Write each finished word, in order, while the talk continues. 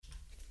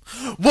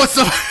What's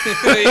up?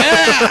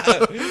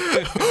 Yeah.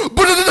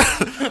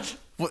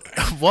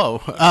 Whoa.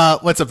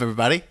 What's up,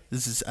 everybody?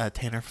 This is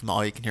Tanner from the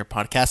All You Can Hear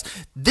podcast.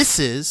 This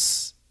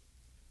is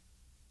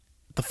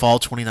the fall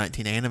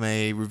 2019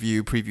 anime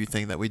review preview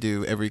thing that we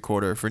do every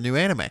quarter for new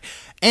anime.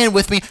 And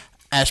with me,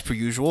 as per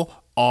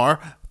usual,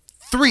 are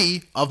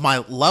three of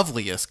my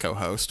loveliest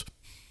co-hosts.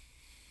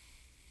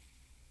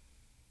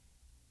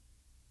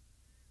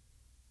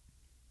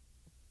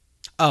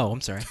 Oh,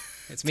 I'm sorry.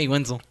 It's me,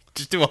 Wenzel.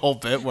 Just do a whole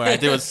bit where I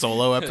do a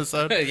solo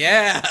episode.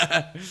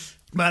 Yeah.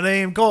 My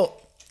name Colt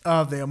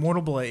of the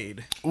Immortal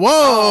Blade.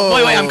 Whoa!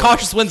 Wait, I'm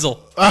Cautious Wenzel.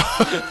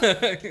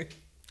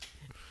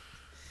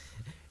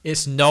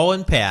 It's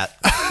Nolan Pat.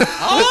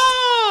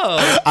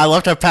 Oh. I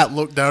loved how Pat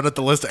looked down at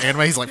the list of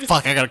anime. He's like,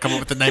 fuck, I gotta come up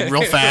with the name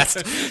real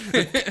fast.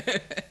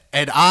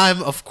 And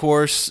I'm, of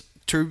course,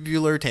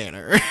 Tubular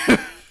Tanner.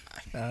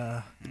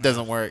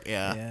 Doesn't work,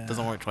 yeah.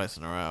 Doesn't work twice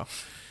in a row.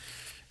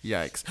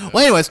 Yikes.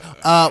 Well, anyways,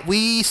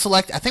 we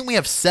select, I think we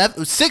have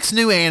 6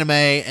 new anime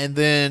and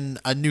then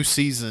a new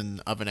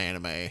season of an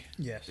anime.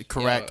 Yes.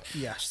 Correct?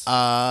 Yes.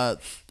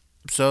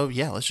 So,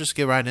 yeah, let's just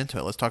get right into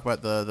it. Let's talk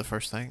about the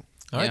first thing.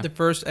 All right, the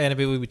first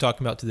anime we'll be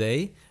talking about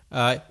today,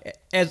 as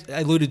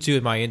I alluded to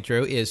in my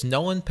intro, is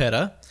Nolan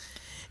Peta.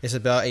 It's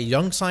about a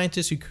young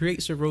scientist who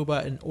creates a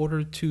robot in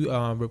order to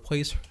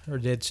replace her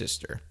dead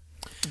sister.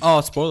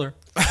 Oh, spoiler.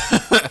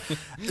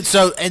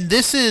 So, and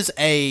this is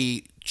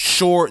a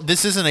short.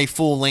 This isn't a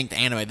full length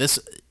anime.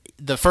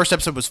 The first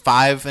episode was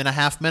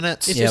 5.5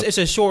 minutes. It's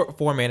a short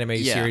form anime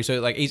Yeah. series, so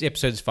like each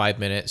episode is 5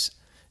 minutes,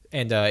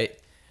 and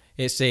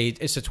it's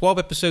a 12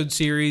 episode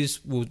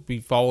series. Will be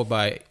followed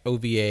by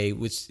OVA,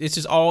 which this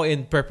is all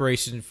in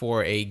preparation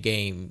for a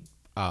game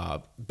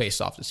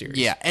based off the series.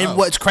 Yeah, and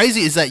what's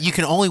crazy is that you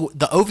can only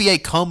the OVA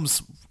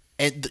comes,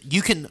 and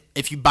you can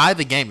if you buy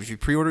the game, if you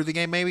pre-order the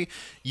game, maybe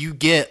you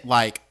get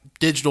like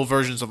digital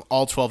versions of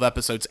all 12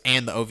 episodes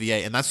and the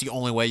OVA, and that's the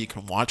only way you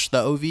can watch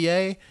the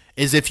OVA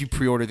is if you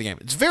pre-order the game.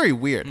 It's very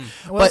weird.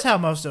 Well, that's how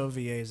most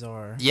OVAs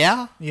are.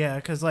 Yeah, Yeah,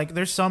 because like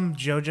there's some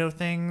JoJo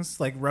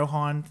things, like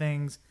Rohan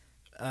things,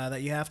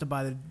 that you have to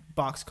buy the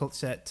box cult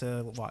set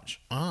to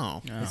watch.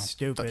 oh, It's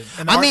stupid,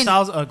 and the I art mean-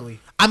 style's ugly.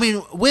 I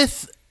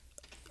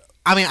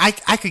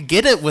could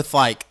get it with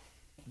like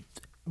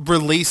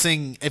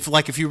releasing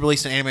if you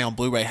release an anime on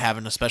Blu-ray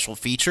having a special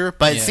feature,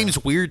 but it Yeah.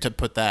 seems weird to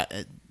put that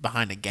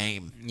behind a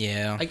game.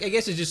 Yeah. I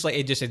guess it's just like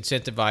it just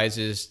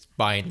incentivizes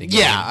buying the game.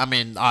 Yeah, I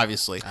mean,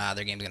 obviously.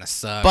 Their game's gonna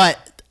suck.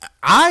 But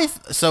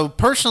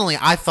personally,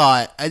 I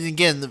thought, and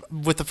again,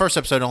 with the first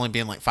episode only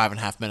being like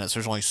 5.5 minutes,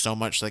 there's only so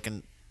much they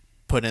can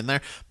put in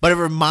there. But it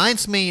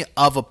reminds me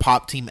of a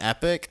Pop Team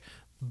Epic,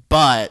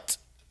 but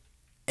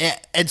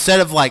instead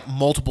of like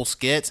multiple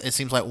skits, it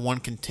seems like one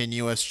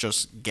continuous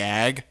just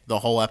gag the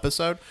whole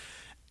episode.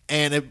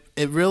 And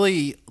it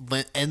really,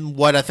 and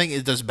what I think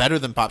it does better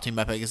than Pop Team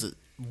Epic is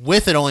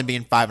with it only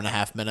being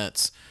 5.5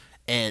 minutes,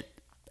 it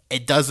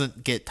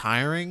doesn't get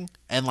tiring.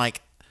 And like,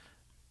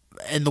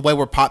 in the way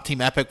where Pop Team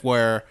Epic,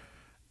 where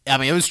I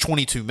mean, it was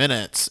 22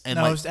 minutes, and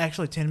No, like, it was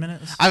actually 10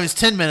 minutes. I was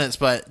 10 minutes,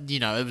 but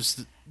it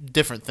was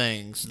different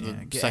things. Yeah,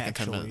 The get second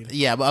 10 actually. minutes,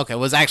 yeah, but okay, it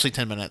was actually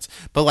 10 minutes.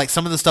 But like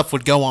some of the stuff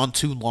would go on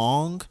too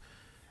long,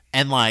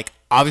 and like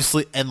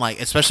obviously, and like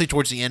especially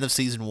towards the end of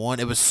season 1,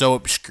 it was so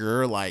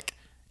obscure. Like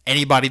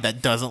anybody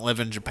that doesn't live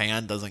in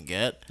Japan doesn't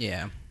get.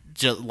 yeah.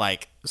 Just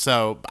like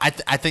so, I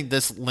think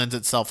this lends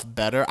itself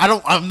better.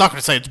 I'm not going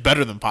to say it's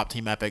better than Pop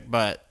Team Epic,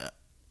 but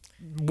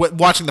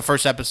watching the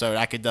first episode,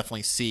 I could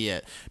definitely see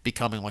it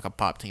becoming like a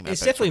Pop Team Epic.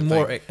 It's definitely sort of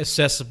more thing.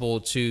 accessible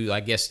to, I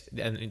guess,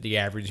 the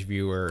average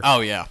viewer. Oh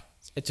yeah,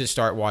 To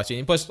start watching.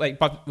 And plus, like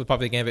with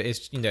Public Gambit,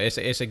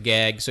 it's a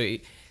gag, so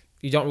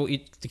you don't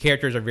really, the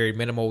characters are very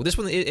minimal. This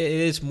one it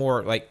is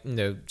more like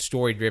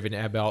story driven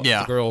about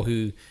Yeah. the girl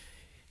who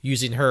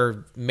using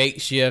her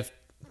makeshift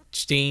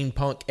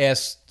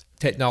steampunk-esque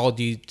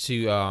technology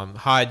to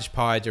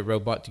hodgepodge a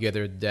robot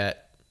together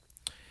that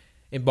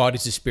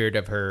embodies the spirit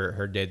of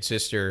her dead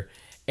sister.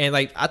 And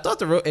like I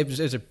thought it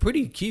was a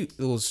pretty cute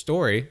little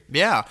story.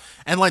 yeah,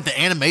 and like the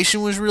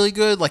animation was really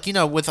good. Like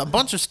with a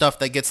bunch of stuff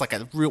that gets like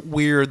a real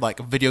weird like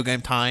a video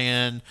game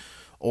tie-in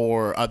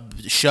or a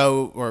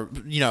show or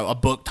a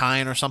book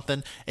tie-in or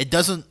something. It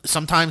doesn't.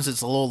 Sometimes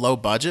it's a little low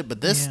budget,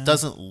 but this Yeah.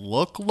 doesn't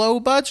look low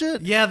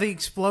budget. Yeah, the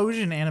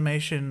explosion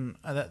animation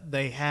that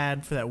they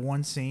had for that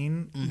one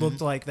scene Mm-hmm.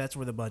 looked like that's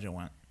where the budget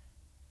went.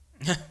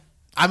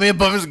 I mean,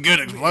 but it was a good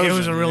explosion. It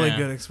was a really Yeah.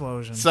 good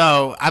explosion.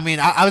 So, I mean,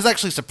 I was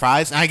actually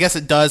surprised, and I guess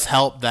it does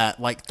help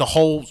that, like, the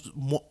whole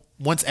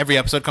once every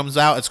episode comes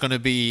out, it's going to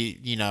be,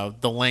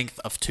 the length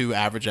of 2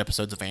 average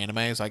episodes of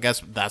anime. So I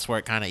guess that's where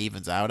it kind of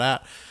evens out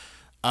at.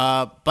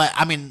 But,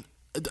 I mean,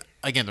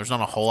 again, there's not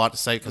a whole lot to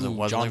say because it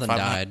was only Jonathan 5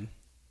 died.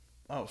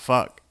 Oh,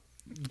 fuck.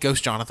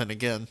 Ghost Jonathan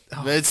again.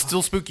 It's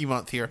still spooky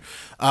month here.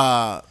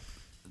 Anime.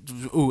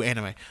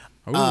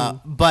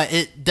 But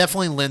it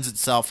definitely lends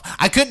itself.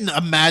 I couldn't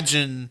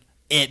imagine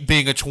it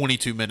being a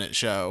 22-minute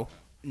show.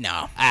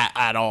 No.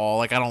 at all.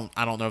 Like I don't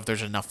know if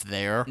there's enough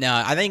there. No,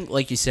 I think,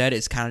 like you said,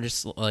 it's kind of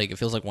just like it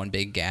feels like one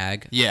big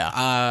gag.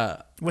 Yeah.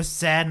 With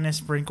sadness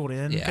sprinkled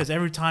in, Yeah. because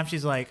every time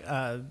she's like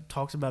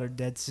talks about her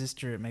dead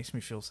sister, it makes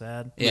me feel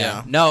sad.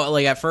 Yeah. No,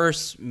 like at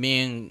first,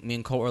 me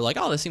and Colt were like,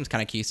 "Oh, this seems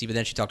kind of cutesy," but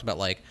then she talked about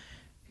like,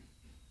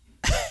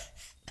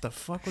 The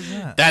fuck was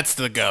that? That's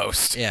the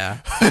ghost. yeah,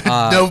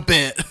 No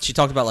bit. she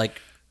talked about like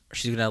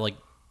she's gonna like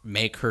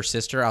make her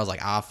sister. I was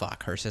like, "Ah,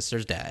 fuck, her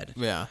sister's dead."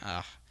 Yeah.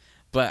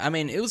 But I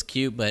mean, it was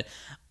cute, but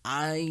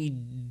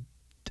I'm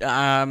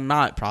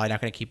probably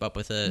not gonna keep up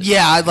with it.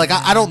 Yeah,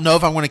 I don't know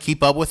if I want to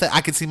keep up with it.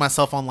 I could see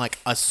myself on like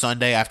a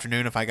Sunday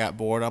afternoon if I got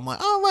bored. I'm like,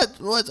 oh,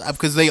 let's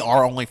because they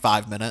are only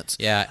 5 minutes.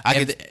 Yeah, I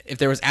if, could. if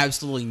there was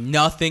absolutely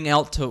nothing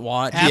else to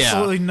watch,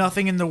 Absolutely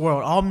nothing in the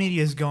world. All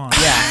media is gone.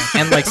 yeah,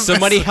 and like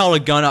somebody held a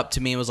gun up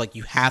to me and was like,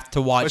 "You have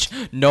to watch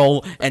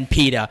Noel and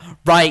PETA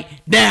right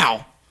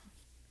now."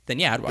 Then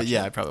yeah, I'd watch. But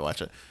yeah, it. I'd probably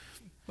watch it.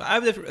 I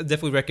would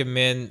definitely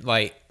recommend,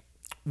 like,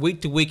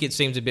 week to week. It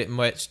seems a bit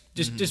much.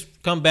 Just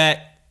come back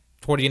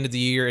toward the end of the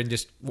year and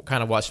just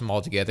kind of watch them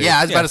all together. Yeah,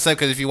 I was about to say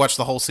because if you watch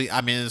the whole season,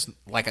 I mean, it's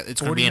like it's going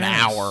to 40 be an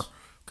minutes. hour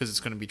because it's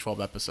going to be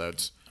 12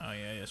 episodes. Oh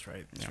yeah, that's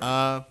right.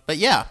 But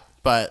yeah,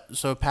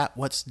 so Pat,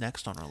 what's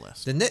next on our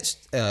list? The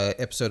next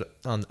episode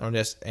on our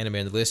next anime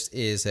on the list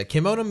is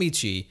Kimono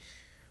Michi,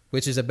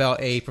 which is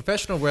about a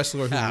professional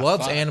wrestler who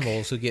loves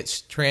animals who gets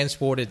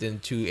transported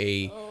into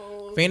a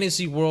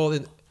fantasy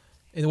world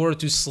in order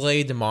to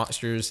slay the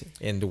monsters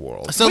in the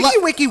world. So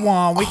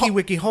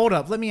Wiki, hold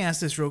up. Let me ask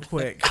this real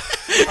quick.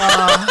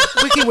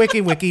 Wiki,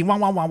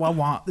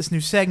 wah. This new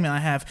segment I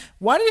have.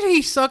 Why did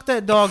he suck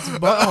that dog's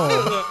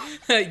butthole?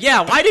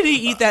 Yeah, why did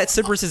he eat that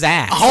Cypress's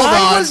ass? Hold Why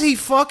on. was he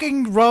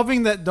fucking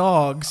rubbing that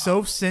dog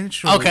so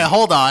sensually? Okay,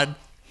 hold on.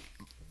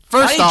 Why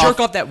First did he jerk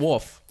off, off that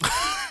wolf?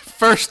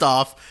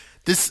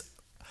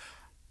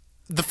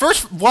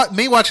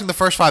 me watching the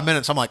first 5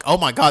 minutes, I'm like, oh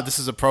my god, this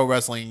is a pro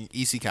wrestling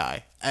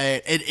isekai.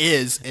 It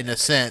is in a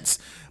sense,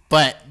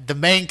 but the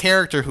main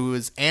character who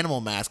is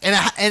Animal Mask, and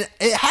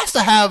it has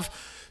to have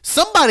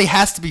somebody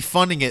has to be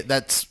funding it.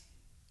 That's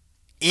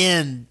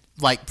in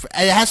like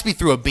it has to be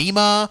through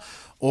Abema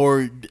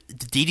or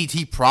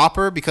DDT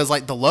proper because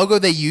like the logo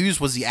they used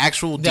was the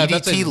actual Yeah, DDT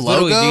that's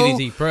logo,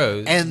 literally DDT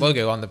Pro and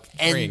logo on the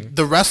screen. and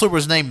the wrestler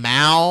was named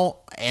Mao,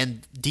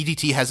 and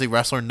DDT has a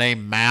wrestler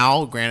named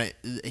Mao. Granted,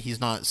 he's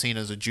not seen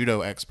as a judo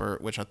expert,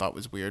 which I thought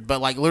was weird.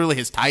 But like literally,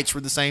 his tights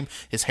were the same,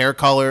 his hair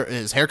color,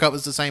 his haircut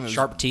was the same. It was,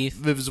 Sharp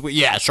teeth. It was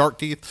yeah, shark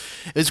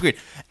teeth. It was weird.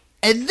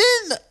 And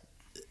then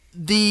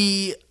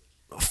the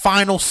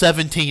final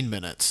 17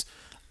 minutes,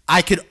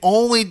 I could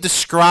only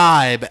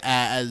describe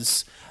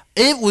as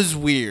it was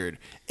weird.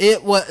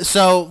 It was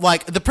so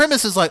like the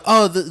premise is like,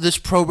 oh, this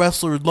pro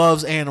wrestler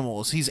loves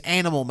animals. He's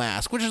Animal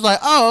Mask, which is like,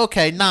 oh,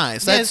 okay,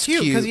 nice. Yeah, That's it's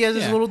cute because he has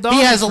his little dog.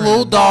 He has a friend.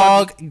 little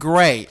dog.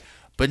 Great,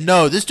 but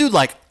no, this dude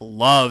like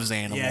loves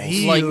animals. Yeah,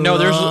 he Like no,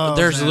 loves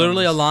there's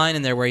literally a animals. line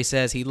in there where he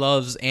says he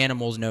loves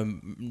animals,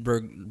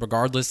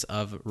 regardless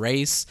of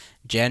race,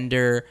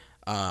 gender,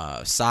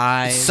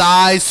 size.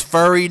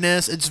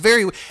 furriness. It's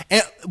very.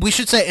 And we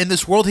should say in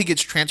this world he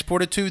gets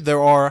transported to,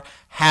 there are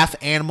half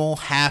animal,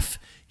 half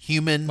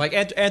human. Like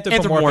Anthropomorphic.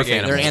 anthropomorphic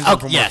They're animals.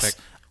 anthropomorphic. yes.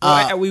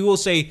 Well, we will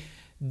say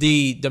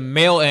the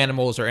male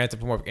animals are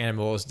anthropomorphic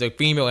animals. The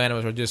female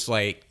animals are just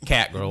like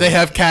cat girls. They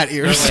have cat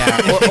ears.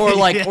 Yeah, or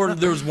like, or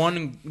there's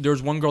one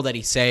girl that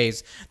he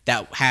says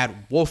that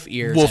had wolf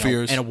ears, Wolf and a,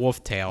 ears. and a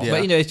wolf tail. Yeah.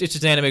 But it's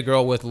just an anime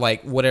girl with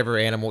like whatever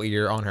animal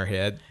ear on her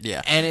head.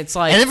 Yeah. And it's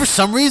like, And then for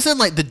some reason,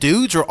 like the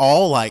dudes are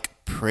all like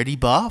pretty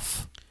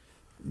buff.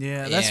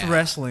 Yeah, that's Yeah.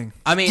 wrestling.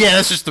 I mean, Yeah,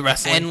 that's just the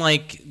wrestling. and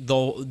like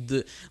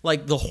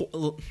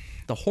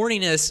the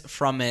horniness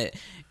from it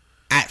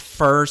at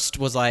first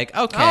was like,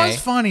 okay, Oh,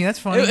 it's funny. That's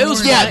funny. It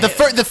was yeah,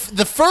 funny.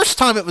 the first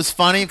time it was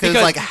funny because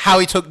Because- like how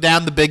he took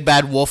down the big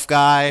bad wolf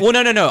guy. well,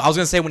 no. I was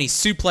gonna say when he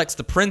suplexed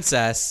the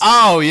princess.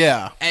 Oh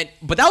yeah,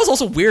 But that was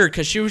also weird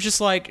because she was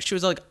like,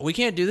 we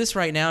can't do this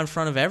right now in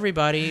front of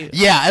everybody.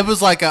 yeah. It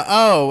was like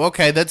oh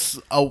okay, that's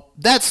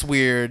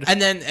weird. And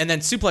then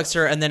suplexed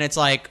her, and then it's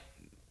like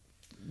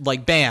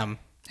bam,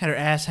 Had her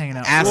ass hanging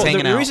out. Ass Well,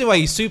 hanging the out. reason why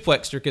he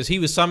suplexed her because he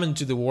was summoned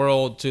to the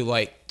world to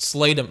like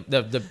slay the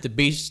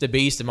beast,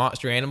 the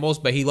monster animals,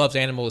 but he loves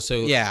animals, so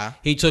Yeah.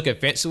 he took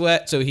offense to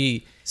that. So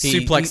he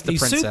Suplexed the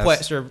princess.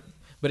 suplexed her,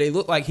 but it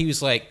looked like he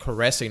was like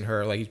caressing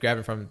her, like he's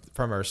grabbing from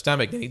her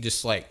stomach, and he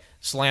just like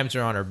slams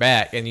her on her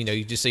back, and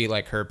you just see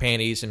like her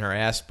panties and her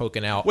ass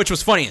poking out. which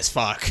was funny as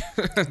fuck.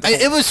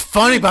 It was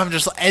funny, but I'm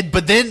just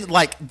but then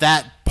like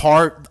that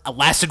part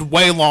lasted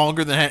way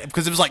longer than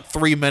because it was like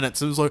 3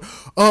 minutes. It was like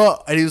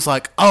and he was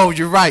like, oh,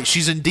 you're right,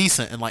 she's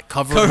indecent, and like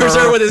covers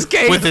her with his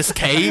cape. with his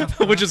cape.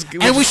 which is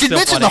And we should still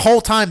mention funny. the whole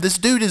time this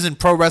dude is in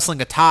pro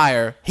wrestling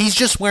attire. He's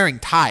just wearing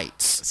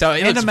tights So it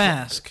and looks, a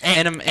mask.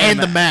 and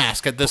the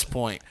mask at this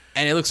point,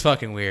 and it looks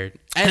fucking weird,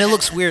 and it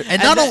looks weird. And,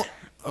 and not that- only.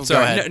 Oh, go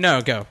Sorry, ahead.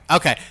 no, go.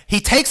 Okay, he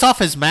takes off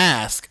his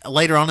mask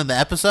later on in the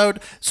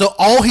episode, so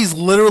all he's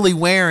literally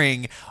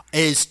wearing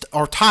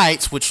are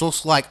tights, which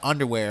looks like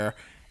underwear,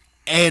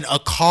 and a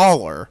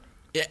collar.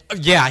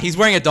 Yeah, he's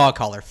wearing a dog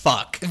collar.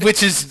 Fuck.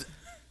 which is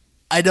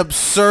an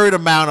absurd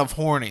amount of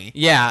horny.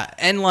 Yeah,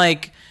 and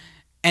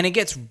it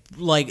gets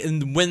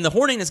and when the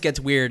horniness gets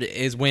weird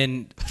is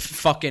when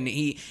fucking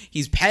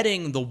he's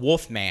petting the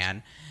wolf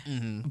man,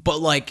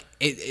 but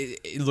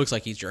it looks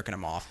like he's jerking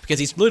him off because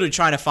he's literally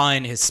trying to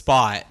find his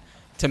spot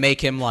to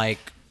make him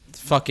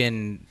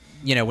fucking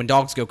when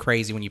dogs go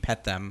crazy when you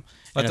pet them.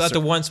 Like the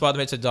one spot that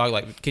makes a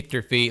dog kick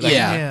their feet. Like,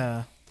 Yeah.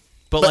 Yeah.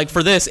 But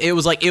for this, it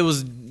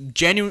was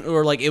genuine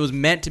or it was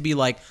meant to be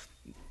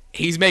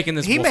he's making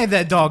this. He wolf- made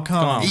that dog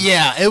come.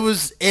 Yeah, it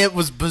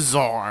was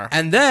bizarre.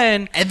 and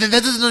then And then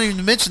that doesn't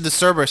even mention the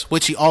Cerberus,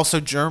 which he also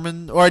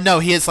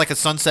he has a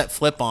sunset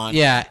flip on.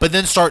 Yeah. But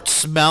then starts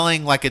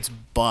smelling like its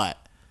butt.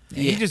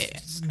 He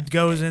just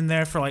goes in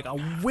there for a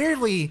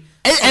weirdly.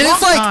 And long it's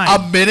time.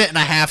 a minute and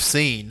a half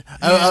scene.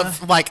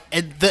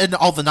 And then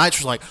all the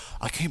Knights were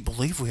I can't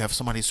believe we have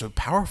somebody so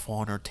powerful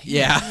on our team.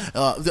 Yeah.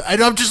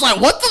 And I'm just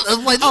what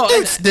the? This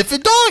dude's sniffing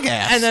dog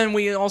ass. And then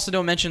we also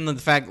don't mention the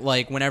fact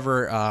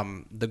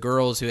whenever the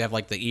girls who have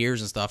the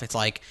ears and stuff, it's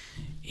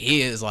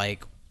he is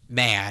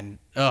man,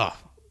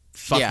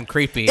 fucking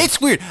creepy. It's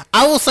weird.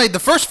 I will say the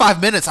first 5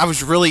 minutes I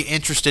was really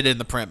interested in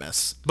the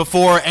premise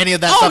before any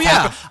of that stuff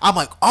happened.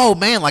 I'm oh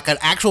man, an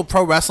actual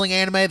pro wrestling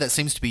anime that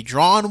seems to be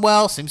drawn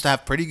well, seems to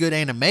have pretty good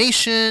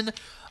animation.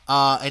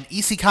 An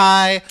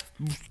isekai,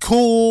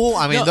 cool.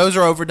 I mean, those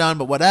are overdone,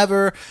 but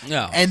whatever.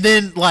 No. And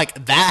then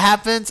that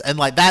happens, and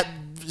that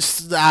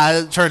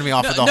turned me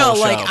off of the whole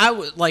show. I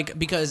would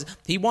because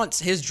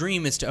his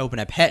dream is to open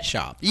a pet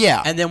shop.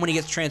 Yeah. And then when he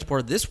gets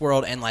transported to this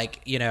world and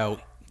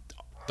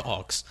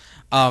dogs.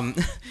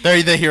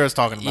 They're the heroes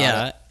talking about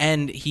Yeah, it.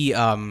 and he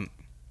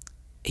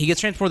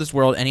gets transported to this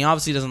world, and he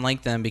obviously doesn't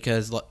like them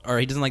or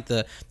he doesn't like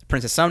the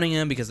princess summoning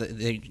him because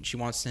she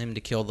wants him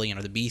to kill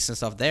the beasts and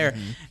stuff there.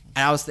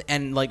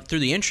 And through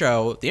the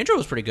intro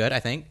was pretty good, I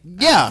think.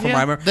 Yeah. From what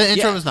I remember. The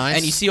intro was nice.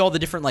 And you see all the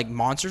different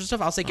monsters and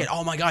stuff. I was thinking,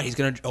 oh my god, he's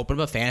gonna open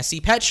up a fantasy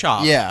pet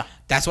shop. Yeah.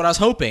 That's what I was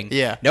hoping.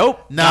 Yeah.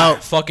 Nope. No.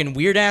 Got fucking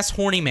weird ass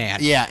horny man.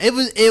 Yeah,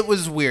 it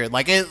was weird.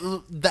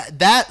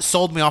 That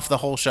sold me off the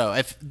whole show.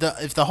 If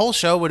the whole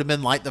show would have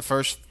been the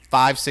first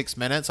 5-6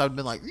 minutes, I would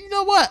have been you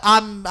know what,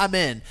 I'm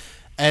in,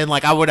 and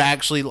I would have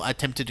actually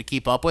attempted to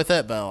keep up with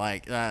it,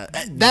 but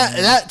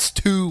that's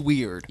too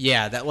weird.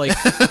 Yeah, that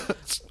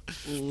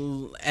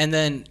and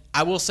then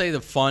I will say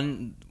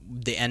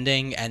the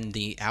ending and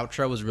the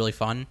outro was really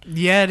fun.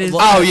 Yeah, it is.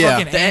 Oh, yeah.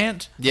 Fucking The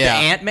ant. Yeah. The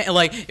Ant-Man,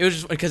 it was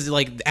just because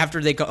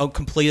after they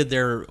completed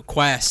their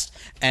quest,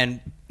 and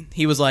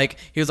he was like,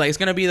 it's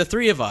gonna be the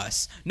 3 of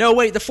us. No,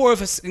 wait, the 4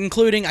 of us,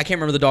 including I can't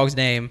remember the dog's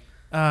name.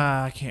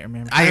 I can't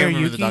remember. I can't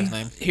remember the Hiroyuki? dog's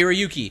name.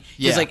 Hiroyuki.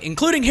 Yeah. He's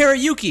including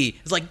Hiroyuki.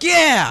 It's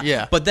yeah.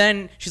 Yeah. But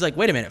then she's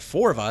wait a minute,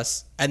 4 of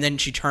us, and then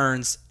she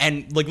turns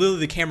and literally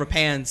the camera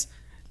pans,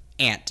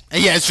 ant.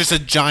 Yeah, it's just a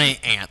giant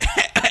ant.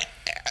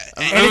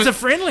 And it's a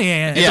friendly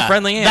ant. a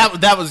friendly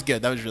ant. That was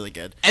good. That was really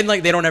good. And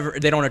they don't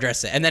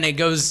address it. And then it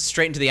goes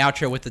straight into the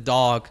outro with the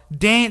dog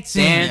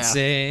Dancing.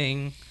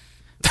 dancing.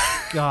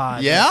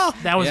 God. Yeah?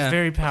 That was Yeah.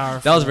 very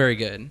powerful. That was very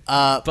good.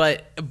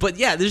 But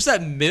yeah, there's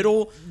that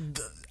middle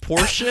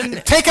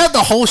portion. Take out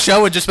the whole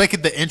show and just make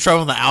it the intro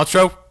and the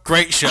outro.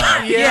 Great show.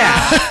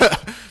 Yeah.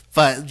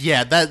 But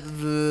yeah, that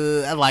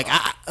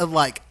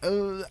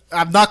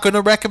I'm not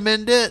gonna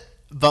recommend it.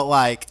 But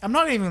I'm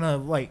not even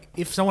gonna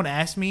if someone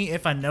asks me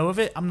if I know of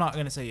it, I'm not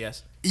gonna say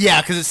yes. yeah,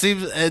 because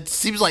it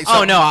seems like Oh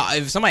something- no!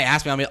 If somebody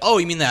asked me, I'll be oh,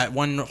 you mean that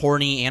one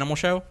horny animal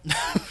show?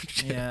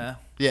 Yeah.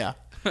 Yeah.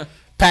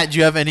 Pat, do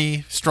you have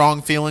any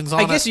strong feelings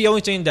on I guess it? the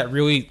only thing that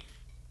really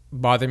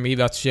bothered me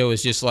about the show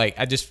is just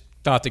I just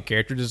thought the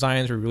character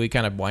designs were really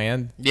kind of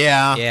bland.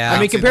 Yeah. Yeah. I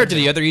mean, I'd say compared that to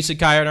too. the other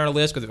isekai on our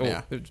list, because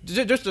Yeah.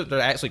 there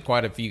are actually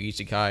quite a few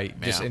isekai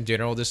just Yeah. in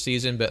general this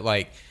season, but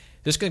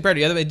just compared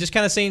to the other, it just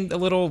kind of seemed a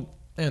little,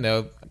 I don't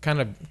know, kind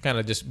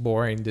of just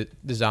boring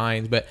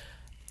designs. But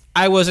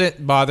I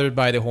wasn't bothered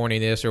by the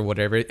horniness or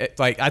whatever.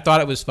 I thought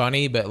it was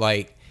funny, but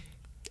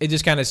it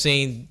just kind of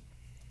seemed,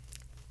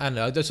 I don't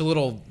know, just a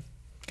little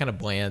kind of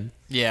bland.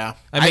 Yeah.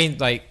 I mean,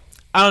 I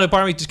don't know.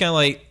 Part of me just kind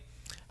of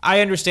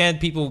I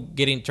understand people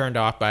getting turned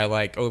off by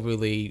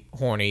overly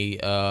horny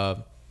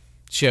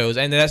shows,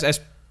 and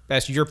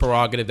that's your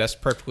prerogative. That's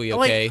perfectly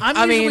okay.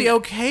 I'm usually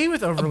okay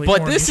with overly But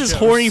horny this is shows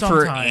horny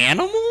for sometimes.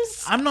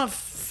 animals. I'm not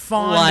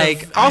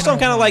fond of also, I'm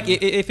animal kind of horny.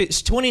 if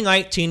it's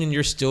 2019 and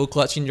you're still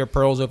clutching your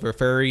pearls over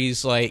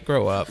furries,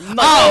 grow up. Oh no,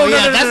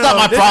 yeah, no, that's no, not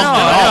my no, problem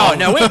at all.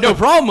 No, we have no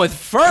problem with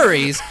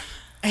furries.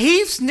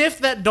 He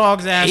sniffed that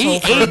dog's asshole He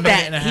for a ate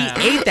minute and a half.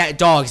 He ate that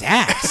dog's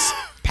ass,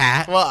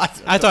 Pat. Well,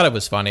 I thought it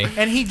was funny.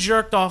 And he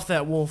jerked off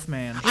that wolf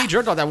man. He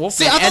jerked off that wolf.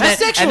 See, man. I thought and that's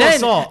then, sexual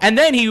assault. And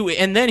then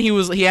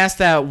he asked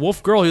that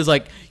wolf girl. He was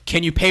like,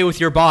 "Can you pay with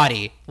your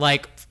body?" I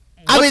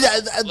mean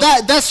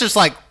that's just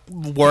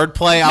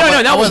wordplay. No,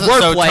 that I was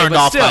wasn't so wordplay, turned but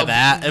off by still.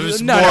 that. It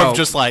was No, more no. of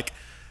just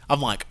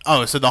I'm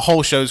oh, so the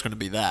whole show's going to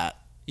be that.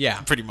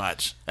 Yeah. Pretty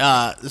much.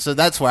 So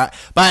that's where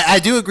but I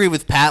do agree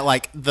with Pat,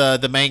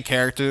 the main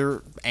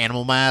character,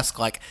 Animal Mask,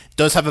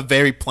 does have a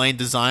very plain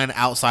design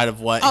outside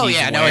of what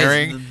he's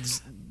wearing.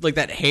 like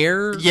that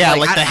hair. Yeah,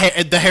 like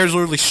I, the hair's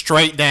literally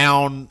straight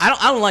down. I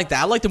don't like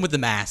that. I liked him with the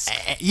mask.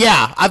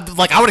 Yeah, I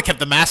would have kept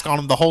the mask on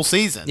him the whole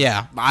season.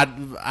 Yeah.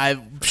 I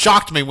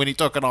shocked me when he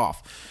took it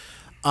off.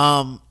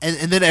 And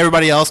then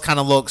everybody else kind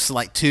of looks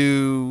like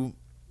too.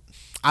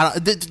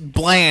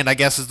 Bland, I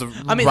guess is the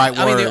right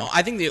word.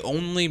 I think the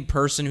only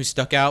person who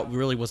stuck out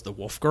really was the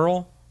wolf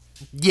girl.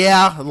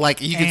 Yeah, like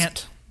you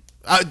Ant.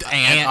 could.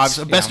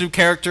 Ant, best new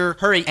character.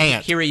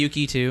 Ant.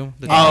 Hiroyuki too.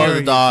 The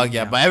The dog.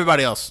 Yeah, but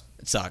everybody else.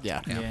 it sucked.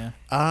 Yeah.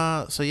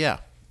 Yeah. So yeah,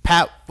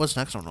 Pat, what's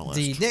next on the list?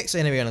 The next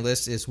anime on the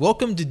list is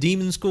Welcome to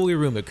Demon School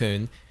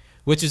Iruma-kun,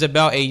 which is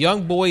about a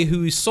young boy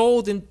who is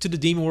sold into the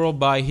demon world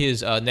by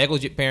his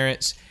negligent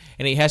parents,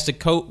 and he has to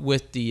cope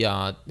with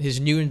the his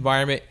new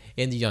environment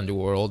in the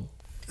underworld.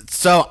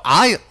 So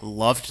I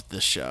loved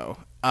this show.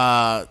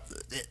 Apparently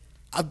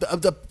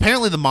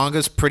the manga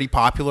is pretty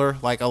popular.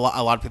 Like a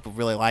lot of people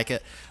really like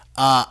it.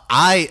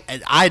 I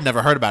had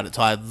never heard about it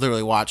until I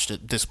literally watched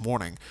it this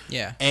morning.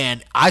 Yeah.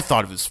 And I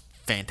thought it was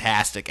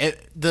fantastic.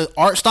 The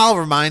art style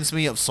reminds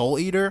me of Soul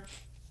Eater,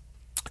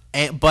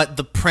 but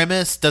the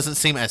premise doesn't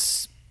seem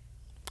as,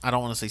 I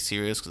don't want to say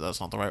serious because that's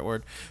not the right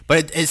word,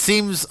 but it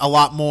seems a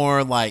lot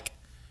more like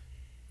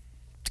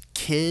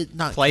Playful?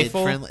 kid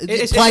friendly.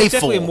 It's playful.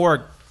 definitely a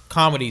more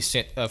comedy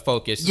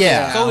focus.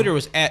 Yeah. Soul Eater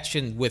was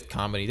action with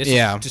comedy. This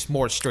is just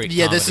more straight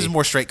Yeah, comedy. this is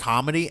more straight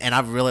comedy, and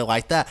I really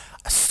like that.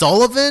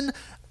 Sullivan,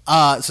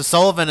 so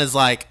Sullivan is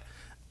like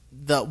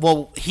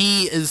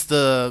he is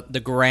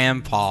the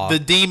grandpa. the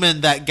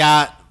demon that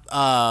got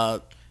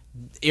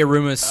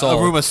Iruma's soul.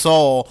 Aruma's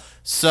soul.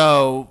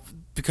 So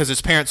because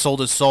his parents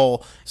sold his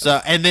soul,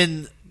 so and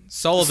then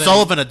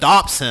Sullivan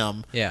adopts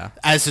him,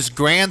 as his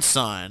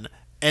grandson.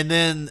 And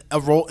then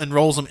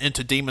enrolls him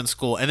into demon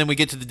school. And then we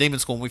get to the demon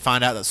school and we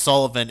find out that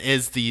Sullivan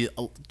is the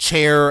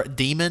chair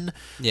demon,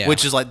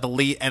 which is like the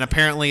lead, and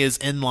apparently is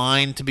in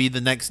line to be the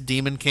next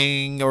demon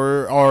king,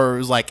 or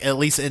is like at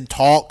least in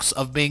talks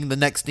of being the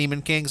next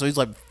demon king. So he's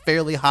like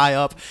fairly high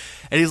up.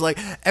 And he's like,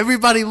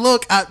 everybody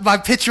look at my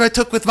picture I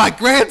took with my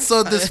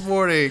grandson this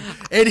morning.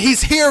 And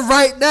he's here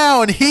right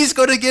now and he's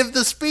going to give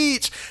the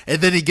speech.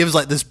 And then he gives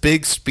like this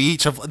big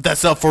speech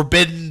that's a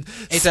forbidden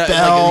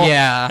spell.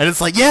 And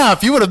it's like, yeah,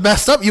 if you would have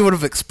messed up, you would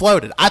have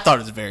exploded. I thought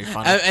it was very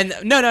funny. And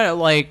no,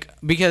 like,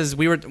 because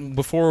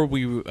before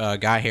we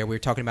got here, we were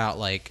talking about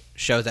like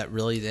shows that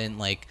really didn't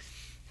like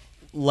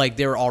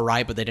they were all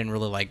right, but they didn't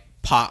really like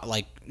pop,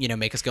 like, you know,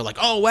 make us go like,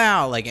 oh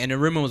wow, like, and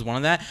Iruma was one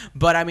of that.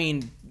 But I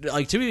mean,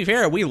 like, to be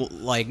fair, we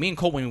like, me and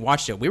Colt, when we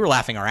watched it, we were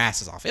laughing our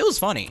asses off. It was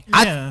funny.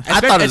 Yeah.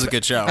 I thought it was a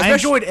good show. I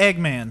enjoyed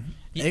Eggman.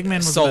 Eggman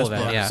was Sullivan, the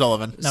best part. yeah.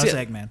 Sullivan. No, it's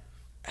Eggman.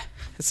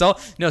 So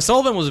no,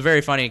 Sullivan was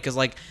very funny because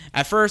like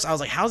at first I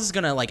was like, how's this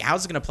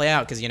gonna play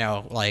out? Because, you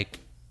know, like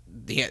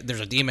there's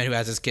a demon who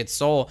has his kid's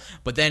soul,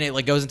 but then it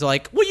like goes into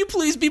like, will you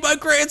please be my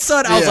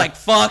grandson? I was like,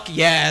 fuck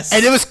yes.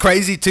 And it was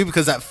crazy too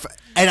because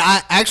and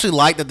I actually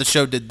like that the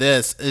show did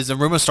this. Is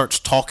Iruma starts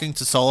talking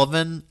to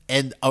Sullivan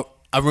and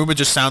Iruma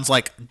just sounds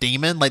like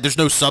demon. Like there's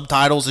no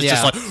subtitles. It's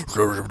just like,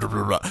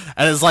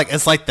 and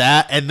it's like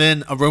that. And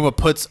then Sullivan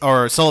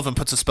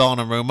puts a spell on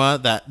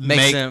Iruma that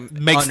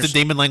makes the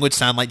demon language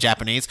sound like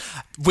Japanese,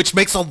 which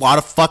makes a lot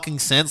of fucking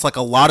sense. Like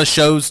a lot of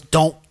shows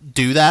don't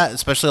do that,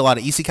 especially a lot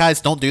of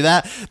isekais don't do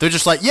that. They're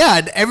just like, yeah,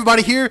 and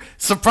everybody here,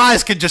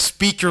 surprise, can just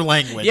speak your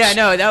language. Yeah,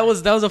 no, that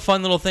was a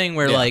fun little thing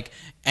where like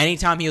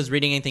anytime he was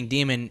reading anything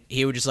demon,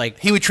 he would just like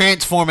he would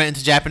transform it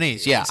into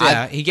Japanese. Yeah, so,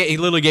 he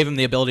literally gave him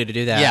the ability to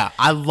do that. Yeah,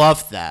 I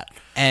loved that.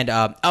 And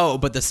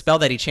but the spell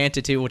that he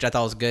chanted to, which I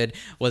thought was good,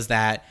 was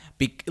that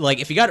like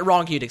if he got it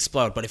wrong, he'd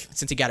explode. But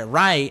since he got it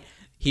right,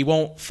 he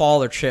won't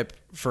fall or trip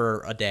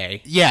for a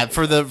day. Yeah,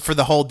 for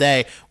the whole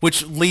day,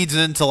 which leads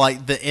into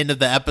like the end of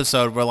the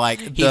episode where like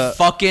he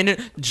fucking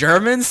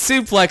German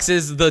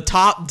suplexes the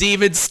top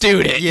demon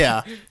student.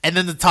 Yeah, and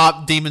then the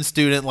top demon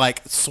student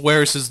like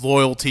swears his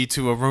loyalty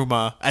to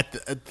Iruma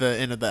at the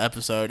end of the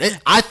episode.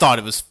 I thought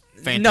it was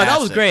fantastic. No, that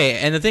was great.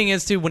 And the thing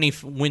is too, when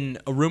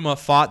Iruma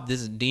fought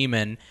this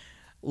demon,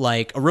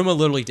 like Iruma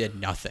literally did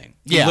nothing.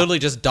 He literally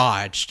just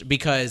dodged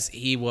because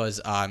he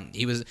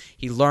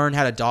learned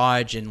how to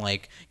dodge and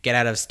like get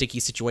out of sticky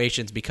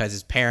situations because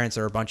his parents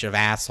are a bunch of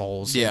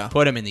assholes who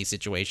put him in these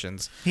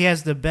situations. He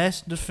has the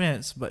best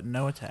defense but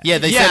no attack. Yeah,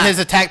 they said his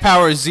attack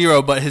power is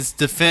 0, but his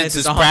defense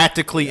is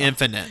practically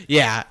infinite.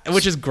 Yeah,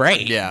 which is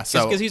great. Yeah,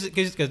 so because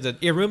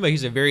Iruma,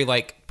 he's a very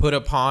like put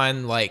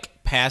upon like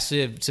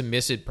passive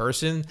submissive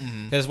person.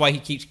 That's why he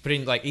keeps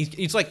putting like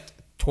he's like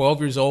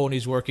 12 years old and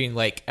he's working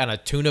like on a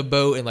tuna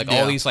boat and like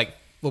all these like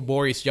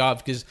laborious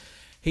jobs because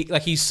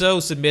he's so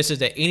submissive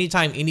that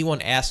anytime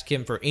anyone asks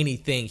him for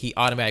anything, he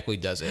automatically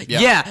does it.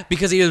 Yeah,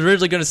 because he was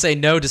originally going to say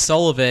no to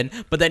Sullivan,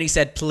 but then he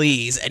said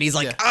please, and he's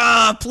like,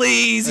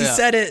 please. He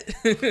said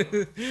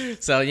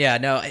it. So yeah,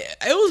 no,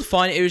 it was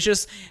fun. It was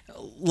just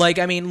like,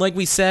 I mean, like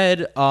we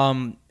said,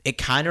 It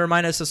kind of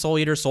reminded us of Soul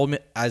Eater.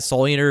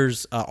 Soul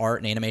Eater's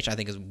art and animation, I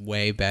think, is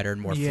way better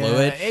and more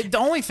fluid. The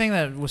only thing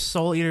that was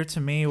Soul Eater to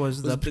me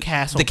was the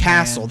castle. The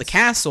castle. plans. The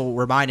castle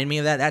reminded me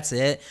of that. That's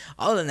it.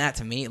 Other than that,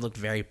 to me, it looked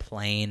very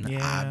plain.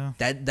 Yeah.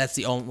 That's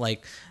the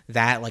only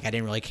I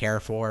didn't really care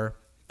for.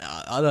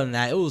 Other than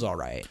that, it was all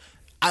right.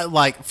 I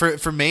like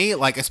for me,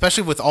 like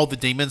especially with all the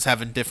demons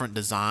having different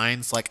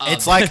designs, like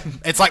it's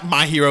like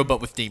My Hero but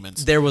with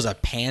demons. There was a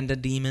panda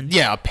demon.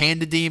 Yeah, a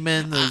panda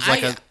demon. There's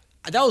like a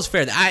that was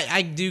fair.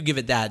 I do give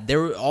it that.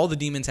 All the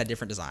demons had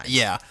different designs.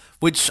 yeah,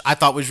 which I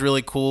thought was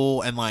really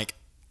cool, and like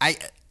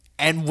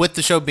and with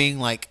the show being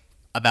like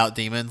about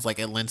demons, like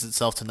it lends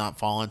itself to not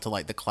fall into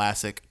like the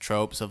classic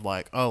tropes of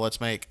like, oh,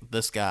 let's make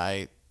this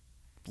guy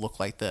look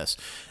like this,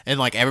 and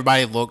like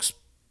everybody looks,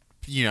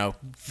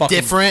 Fucking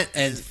different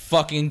and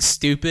fucking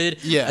stupid.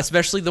 Yeah.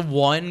 Especially the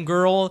one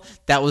girl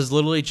that was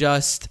literally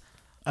just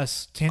A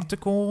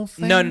tentacle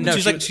thing? No,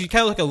 she's like, she's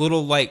kind of like a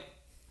little like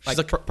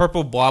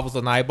purple blob with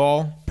an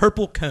eyeball.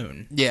 purple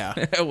cone. Yeah.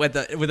 with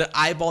an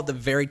eyeball at the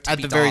very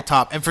At the very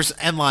top,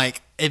 and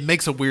like it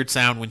makes a weird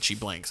sound when she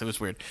blinks. It was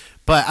weird,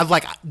 but I'm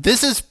like,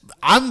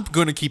 I'm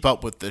gonna keep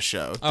up with this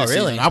show. Oh, this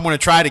really? season. I'm gonna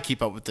try to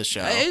keep up with this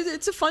show.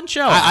 It's a fun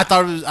show. I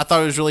thought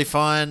it was really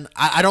fun.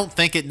 I don't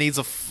think it needs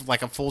a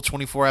full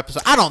 24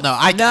 episode. I don't know.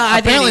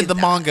 Apparently the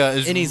manga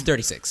is it needs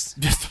 36.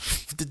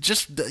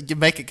 just you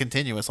make it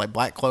continuous like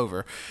Black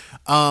Clover.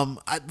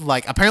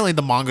 Apparently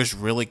the manga's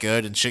really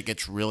good and shit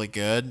gets really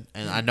good,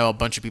 and I know a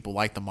bunch of people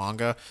like the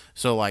manga,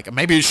 so like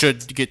maybe it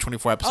should get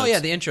 24 episodes. Oh yeah,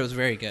 the intro is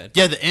very good.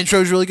 Yeah, the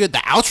intro is really good. The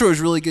outro is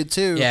really good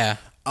too. Yeah.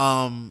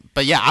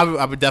 But yeah,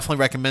 I would definitely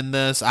recommend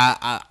this.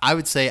 I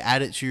would say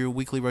add it to your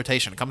weekly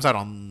rotation. It comes out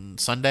on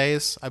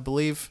Sundays, I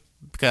believe,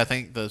 because I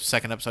think the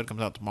second episode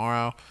comes out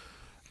tomorrow.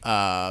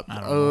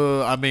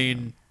 I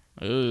mean,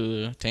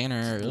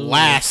 Tanner.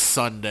 last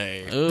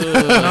Sunday.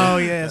 Oh,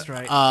 yeah, that's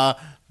right.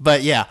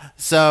 But yeah,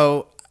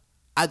 so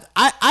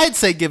I'd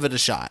say give it a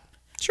shot.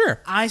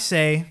 Sure. I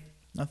say,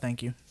 no,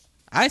 thank you.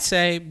 I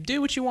say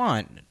do what you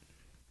want.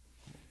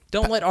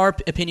 Don't let our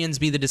opinions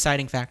be the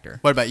deciding factor.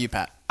 What about you,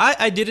 Pat?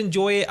 I did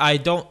enjoy it. I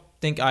don't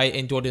think I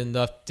enjoyed it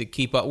enough to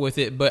keep up with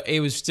it, but it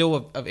was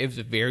still it was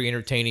a very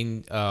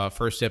entertaining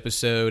first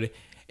episode.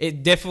 You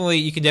can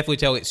definitely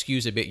tell it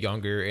skews a bit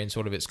younger in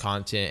sort of its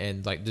content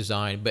and like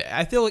design, but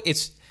I feel like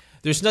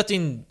there's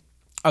nothing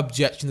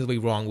objectionably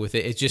wrong with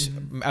it. It's just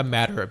a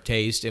matter of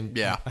taste and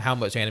how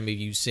much anime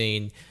you've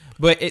seen.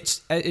 But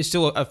it's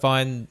still a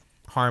fun,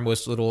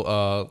 harmless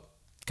little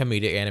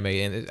comedic anime,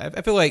 and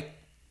I feel like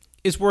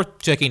it's worth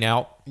checking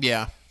out.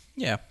 Yeah.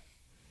 Yeah.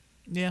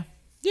 Yeah.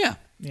 Yeah.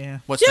 Yeah.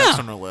 What's next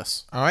on the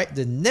list? All right,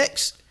 the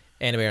next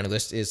anime on the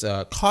list is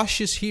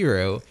Cautious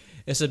Hero.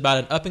 It's about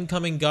an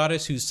up-and-coming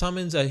goddess who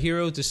summons a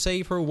hero to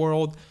save her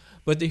world,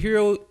 but the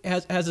hero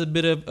has a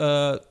bit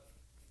of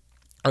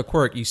a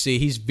quirk. You see,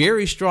 he's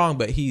very strong,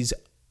 but he's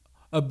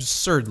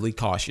absurdly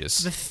cautious.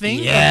 The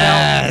thing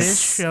about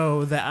this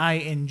show that I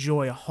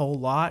enjoy a whole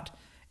lot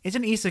is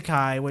an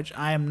isekai, which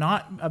I am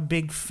not a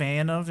big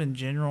fan of in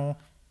general,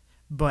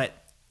 but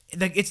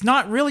it's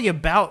not really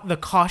about the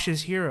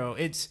cautious hero.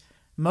 It's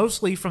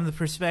mostly from the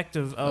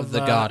perspective of the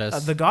goddess.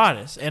 Of the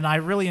goddess, and I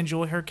really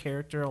enjoy her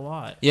character a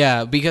lot.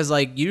 Yeah, because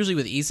like usually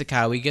with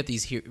isekai we get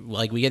these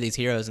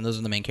heroes and those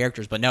are the main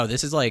characters, but no,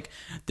 this is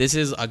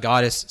a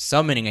goddess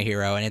summoning a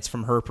hero and it's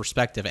from her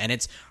perspective and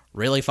it's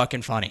really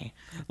fucking funny.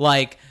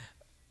 Like,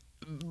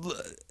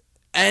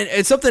 and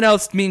it's something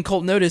else me and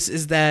Colt notice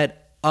is that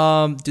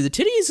do the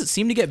titties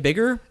seem to get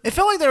bigger? It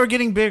felt like they were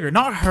getting bigger,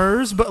 not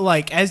hers, but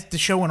like as the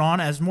show went on,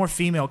 as more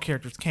female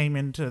characters came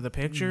into the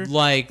picture,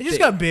 Like they just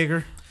got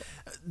bigger.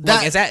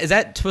 Like, is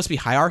that supposed to be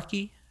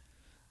hierarchy?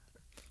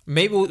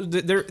 Maybe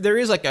there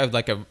is like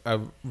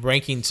a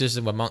ranking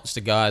system amongst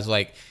the gods.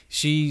 Like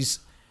she's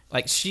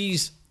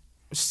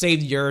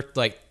saved the earth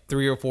like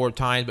 3 or 4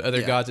 times, but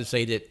other gods have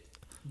saved it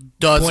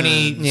Dozens,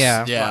 20,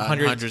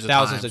 hundreds,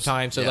 thousands of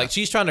times. So Yeah. like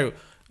she's trying to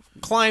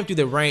climb through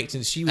the ranks,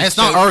 and she was. And it's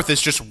not Earth;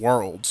 it's just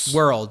worlds.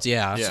 Worlds,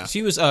 yeah. Yeah.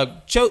 She was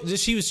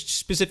she was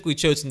specifically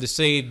chosen to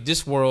save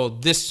this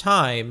world this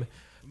time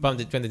from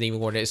the Demon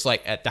Lord. It's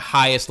like at the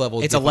highest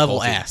level. It's a level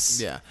difficulty.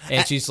 S. Yeah,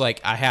 And she's like,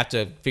 I have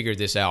to figure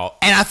this out.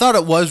 and I thought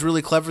it was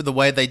really clever the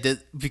way they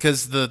did,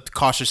 because the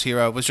cautious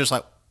hero was just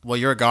like, well,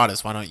 you're a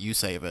goddess, why don't you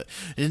save it?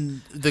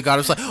 And the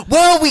goddess was like,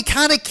 well, we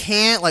kind of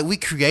can't. Like, we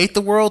create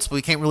the worlds, but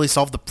we can't really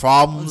solve the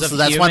problems. Of So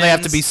that's why they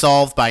have to be humans.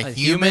 solved by Humans.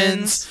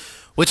 humans.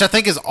 Which I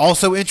think is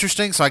also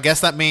interesting. So I guess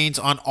that means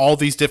on all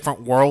these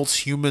different worlds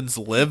humans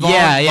live on.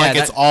 Yeah, Like,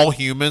 it's that- all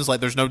humans.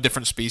 Like, there's no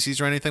different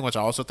species or anything, which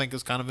I also think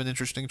is kind of an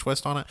interesting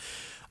twist on it.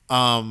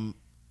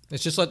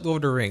 It's just like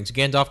Lord of the Rings.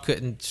 Gandalf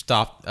couldn't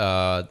stop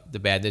the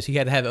badness. He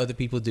had to have other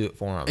people do it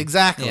for him.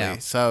 Exactly. Yeah.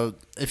 So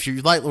if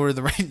you like Lord of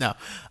the Rings, no.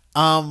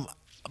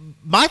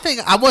 My thing,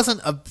 I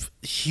wasn't a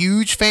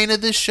huge fan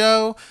of this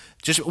show,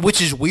 which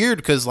is weird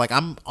because like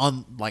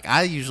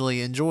I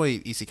usually enjoy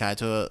isekai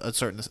to a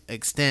certain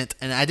extent,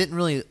 and I didn't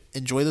really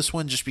enjoy this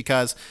one just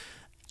because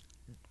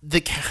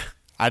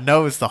I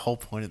know it's the whole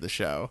point of the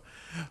show,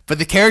 but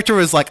the character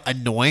was like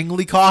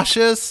annoyingly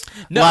cautious.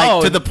 No.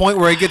 Like to the point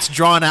where it gets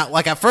drawn out.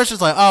 Like at first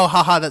it's like, oh,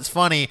 haha, that's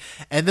funny.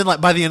 And then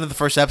like by the end of the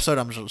first episode,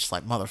 I'm just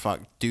like,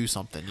 motherfucker, do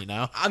something, you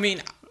know? I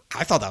mean,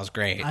 I thought that was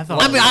great. I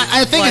thought. I mean,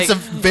 I think Like- it's a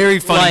very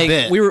funny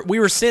bit. we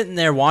were sitting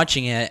there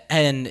watching it,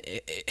 and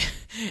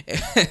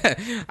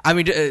I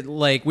mean,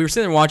 like we were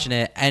sitting there watching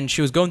it, and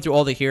she was going through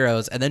all the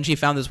heroes, and then she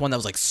found this one that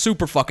was like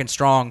super fucking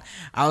strong.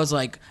 I was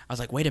like,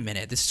 wait a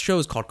minute, this show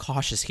is called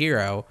Cautious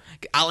Hero.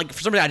 For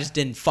some reason I just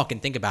didn't fucking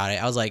think about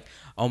it. I was like,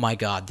 oh my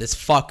god, this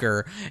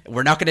fucker.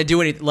 We're not gonna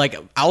do anything. Like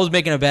I was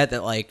making a bet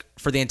that like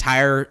for the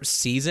entire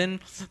season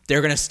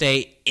they're gonna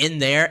stay in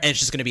there, and it's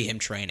just gonna be him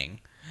training.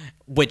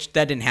 Which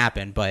that didn't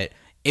happen, but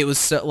it was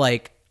so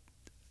like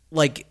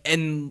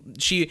and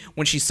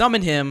when she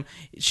summoned him,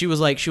 she was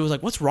like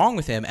what's wrong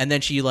with him? And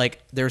then she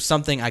like there's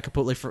something I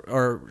completely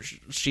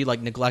she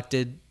like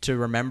neglected to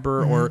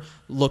remember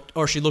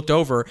or she looked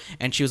over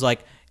and she was like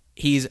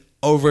he's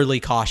overly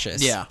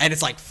cautious. Yeah. And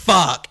it's like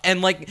fuck.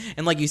 And like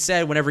you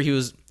said, whenever he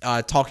was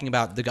talking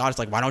about the god, it's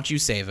like, why don't you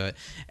save it?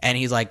 And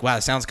he's like, wow,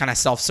 it sounds kind of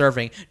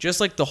self-serving. Just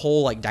like the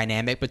whole like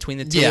dynamic between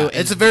the two. yeah, is-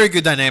 it's a very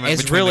good dynamic.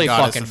 it's between really the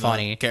goddess fucking and the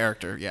funny.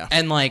 character. Yeah,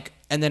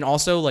 And then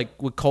also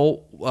like with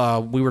Colt,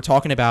 we were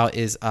talking about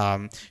is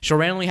she'll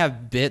randomly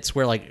have bits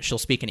where like she'll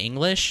speak in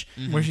English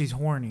Where she's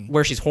horny.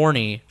 where she's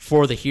horny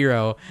for the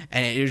hero,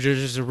 and it's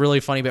just a really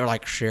funny bit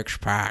like six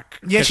pack.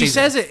 Yeah, 'Cause she she's-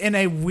 says it in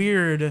a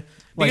weird,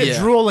 like Yeah.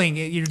 drooling.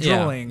 You're Yeah.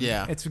 drooling.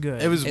 Yeah. It's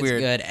good. it was It's weird.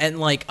 good. And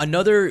like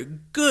another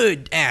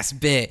good ass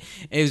bit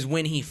is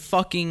when he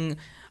fucking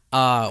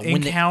when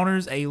they,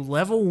 Encounters a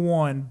level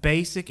 1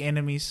 basic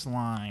enemy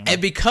slime.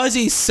 and because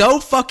he's so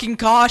fucking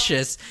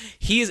cautious,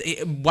 he's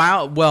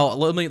wow. Well,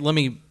 let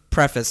me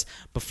preface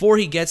before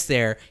he gets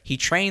there, he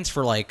trains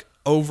for like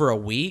over a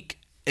week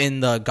in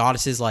the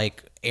goddess's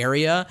like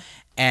area.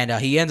 And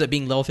he ends up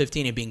being level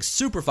 15 and being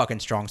super fucking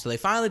strong. So they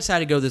finally decide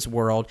to go to this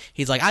world.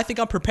 He's like, I think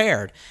I'm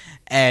prepared.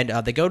 And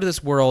they go to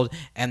this world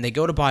and they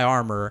go to buy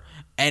armor.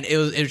 And it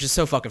was just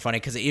so fucking funny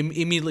because it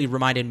immediately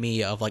reminded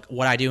me of like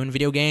what I do in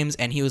video games.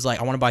 And he was like,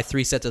 I want to buy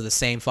 3 sets of the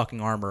same fucking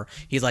armor.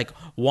 He's like,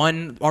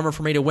 1 armor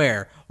for me to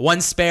wear,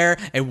 1 spare,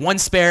 and 1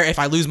 spare if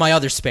I lose my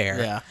other spare.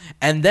 Yeah.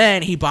 And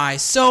then he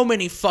buys so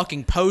many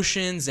fucking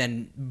potions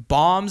and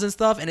bombs and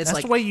stuff. And it's That's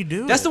like the way you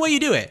do That's it. the way you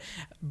do it.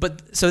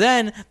 But so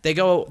then they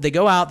go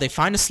out, they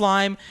find a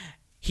slime.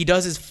 He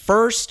does his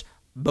first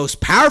most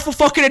powerful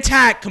fucking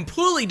attack,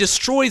 completely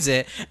destroys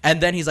it, and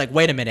then he's like,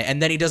 wait a minute,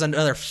 and then he does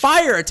another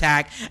fire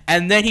attack,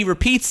 and then he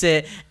repeats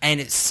it,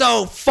 and it's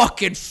so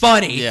fucking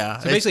funny. Yeah,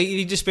 So basically,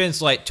 he just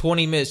spends like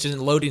 20 minutes just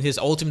loading his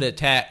ultimate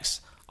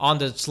attacks on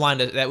the slime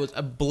that was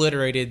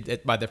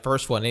obliterated by the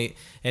first one.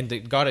 And the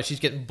goddess, she's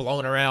getting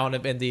blown around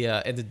in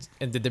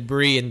the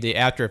debris and the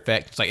after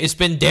effect. It's like, it's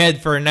been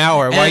dead for an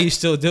hour. Why are you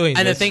still doing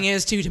And this? the thing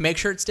is, too, to make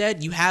sure it's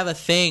dead, you have a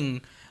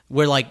thing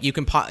where like you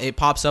can it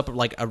pops up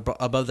like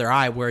above their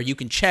eye where you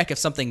can check if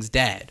something's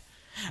dead.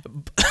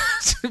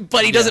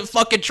 But he doesn't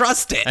fucking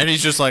trust it. And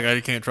he's just like, I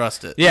can't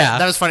trust it. Yeah.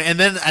 That was funny. And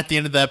then at the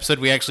end of the episode,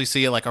 we actually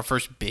see like our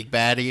first big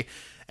baddie.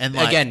 And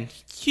like, Again,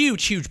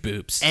 huge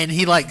boobs. and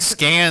he like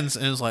scans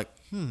and is like,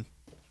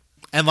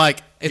 And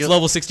like, It's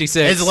level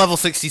 66. It's level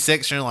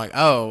 66. And you're like,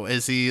 oh,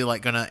 is he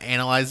like going to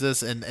analyze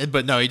this?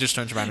 But no, he just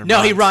turns around and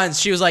No, he runs. runs.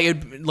 She was like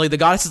the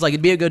goddess is like,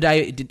 it'd be a good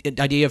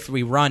idea if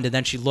we run. And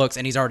then she looks,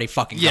 and he's already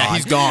fucking Yeah, gone.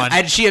 he's gone.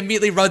 And she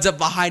immediately runs up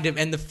behind him,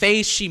 and the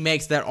face she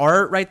makes, that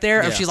art right there,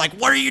 Yeah. and she's like,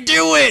 "What are you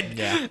doing?"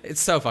 Yeah.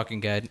 It's so fucking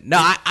good. No,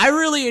 I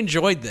really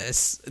enjoyed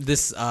this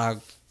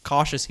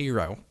cautious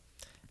hero.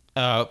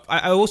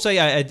 I will say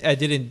I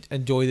did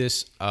enjoy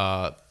this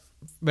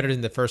better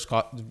than the first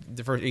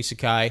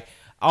isekai.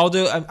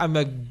 Although I'm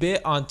a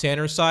bit on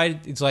Tanner's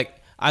side. It's like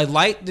I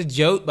like the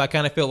joke, but I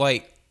kind of feel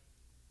like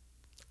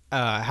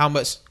how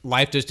much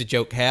life does the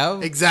joke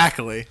have?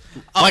 Exactly.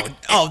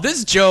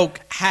 This joke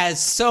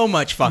has so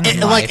much fucking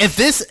And, life. like if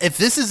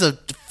this is a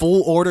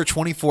full order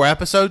 24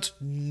 episodes,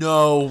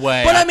 no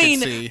way. But I could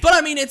see.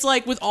 mean, it's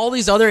like with all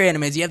these other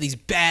animes, you have these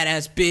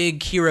badass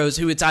big heroes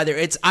who it's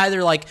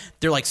either like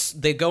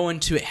they go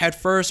into it head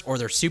first or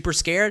they're super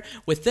scared.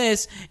 With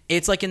this,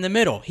 it's like in the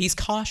middle. He's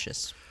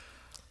cautious.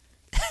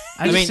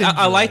 I mean,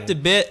 I like the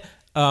bit.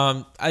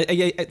 I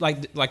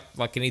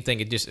like anything.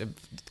 It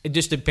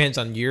just depends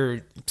on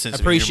your Sense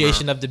of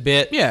appreciation humor. of the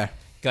bit. Yeah.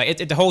 Like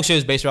the whole show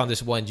is based around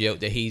this one joke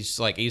that he's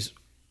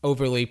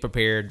overly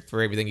prepared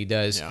for everything he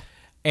does. Yeah.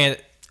 And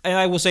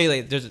I will say,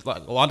 like, there's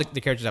like, a lot of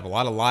the characters have a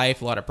lot of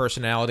life, a lot of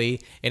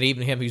personality, and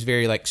even him, who's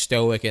very like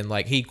stoic and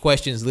like he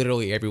questions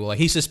literally everyone. Like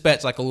he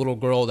suspects like a little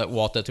girl that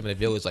walked up to him in the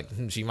village, like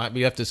she might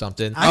be up to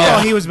something. I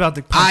thought he was about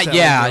to punch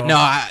that little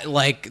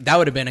girl. That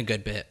would have been a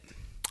good bit.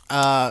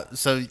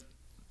 So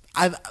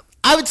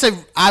I would say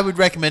I would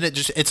recommend it.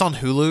 Just it's on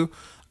Hulu.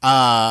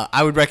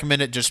 I would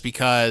recommend it just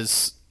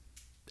because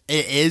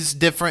it is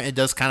different. It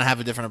does kind of have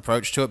a different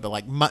approach to it. But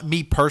like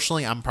me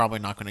personally, I'm probably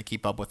not going to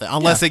keep up with it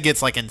unless it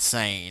gets like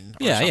insane.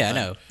 Or something.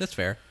 No, that's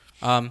fair.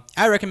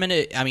 I recommend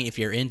it. I mean, if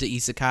you're into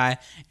isekai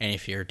and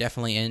if you're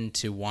definitely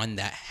into one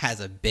that has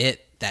a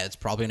bit that's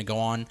probably going to go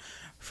on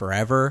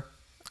forever,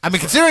 I mean,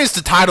 considering it's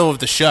the title of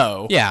the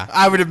show, Yeah.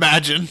 I would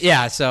imagine.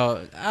 Yeah,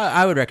 so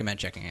I would recommend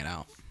checking it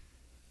out.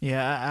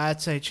 Yeah,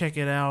 I'd say check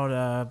it out.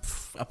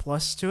 A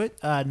plus to it.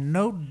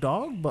 No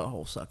dog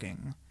butthole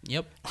sucking.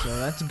 Yep. So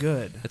that's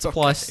good. It's a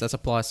plus. That's a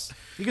plus.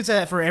 You can say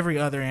that for every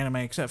other anime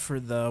except for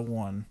the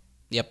one.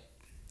 Yep.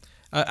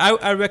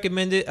 I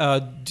recommend it.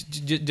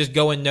 Just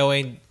go in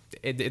knowing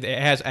it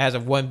has a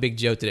one big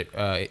joke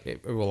that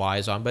it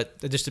relies on, but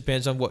it just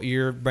depends on what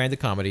your brand of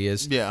comedy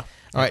is. Yeah.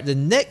 All right. The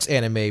next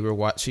anime we're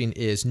watching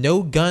is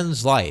No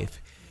Guns Life.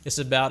 It's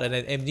about an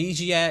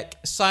amnesiac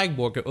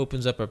cyborg who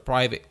opens up a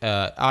private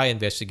eye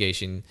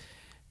investigation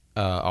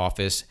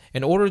office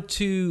in order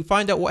to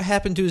find out what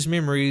happened to his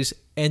memories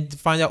and to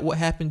find out what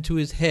happened to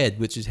his head,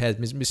 which has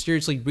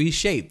mysteriously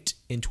reshaped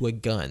into a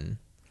gun.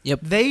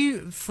 They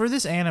for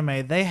this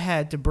anime they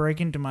had to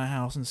break into my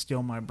house and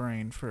steal my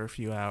brain for a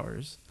few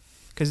hours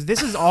because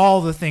this is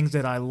all the things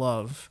that I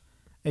love.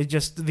 It's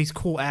just these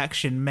cool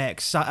action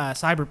mechs,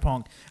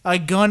 cyberpunk, a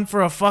gun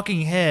for a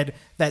fucking head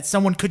that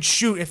someone could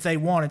shoot if they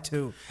wanted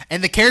to.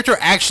 And the character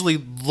actually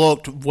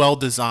looked well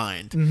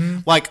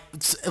designed. Like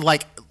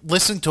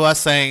listen to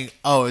us saying,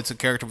 "Oh, it's a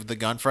character with a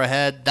gun for a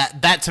head."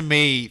 That to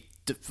me,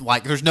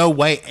 like, there's no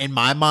way in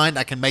my mind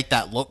I can make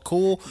that look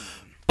cool,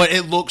 but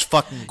it looks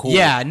fucking cool.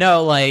 Yeah,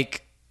 no,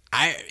 like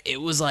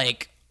it was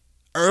like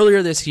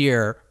earlier this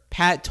year,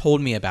 Pat told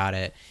me about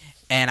it,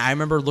 and I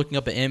remember looking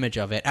up an image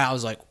of it, and I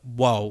was like,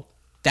 "Whoa,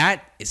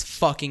 that is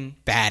fucking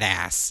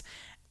badass."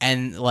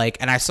 And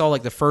I saw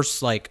like the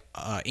first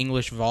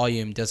English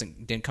volume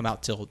didn't come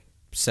out till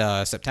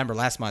September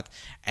last month,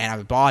 and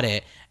I bought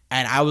it,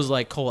 and I was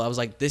like, Cole, I was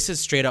like, this is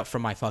straight up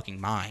from my fucking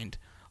mind.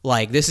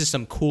 Like, this is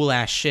some cool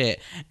ass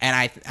shit. And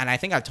I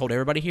think I've told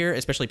everybody here,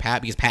 especially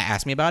Pat, because Pat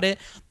asked me about it,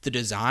 the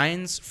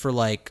designs for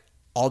like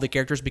all the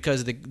characters,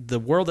 because the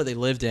world that they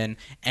lived in,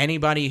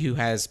 anybody who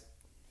has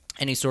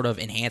any sort of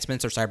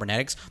enhancements or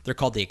cybernetics, they're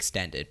called the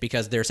extended,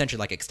 because they're essentially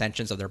like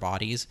extensions of their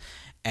bodies.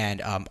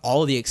 And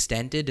all of the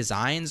extended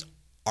designs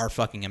are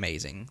fucking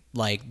amazing.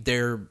 Like,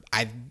 they're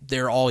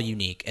all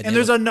unique. And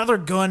there's another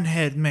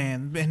gunhead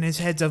man, and his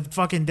head's a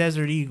fucking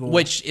desert eagle.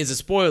 which is a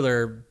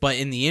spoiler, but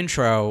in the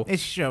intro, it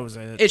shows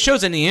it. it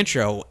shows in the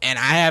intro, and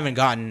I haven't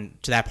gotten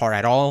to that part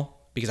at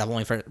all because I've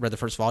only read the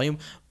first volume,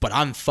 but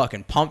I'm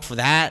fucking pumped for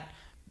that.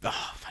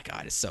 Oh my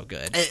god, it's so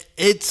good.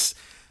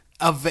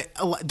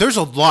 There's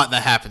a lot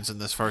that happens in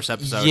this first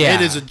episode. Yeah.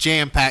 It is a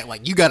jam-packed,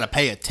 like, you got to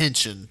pay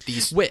attention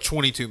these Which-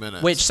 22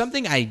 minutes. Which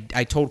something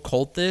I told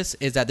Colt this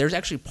is that there's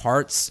actually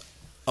parts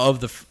of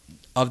the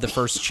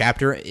first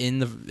chapter in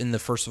the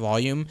first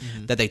volume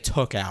that they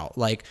took out.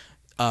 Like,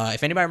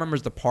 if anybody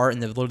remembers the part in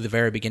literally the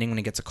very beginning when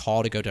he gets a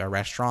call to go to a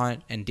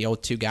restaurant and deal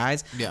with two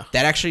guys, Yeah.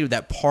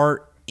 that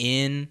part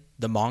in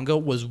the manga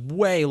was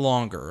way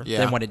longer Yeah.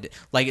 than what it did.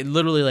 Like, it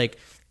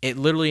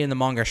literally in the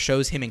manga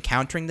shows him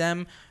encountering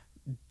them,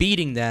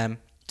 beating them,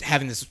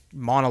 having this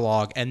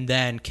monologue, and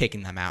then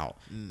kicking them out.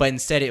 But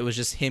instead, it was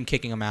just him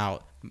kicking them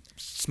out,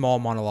 small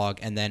monologue,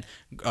 and then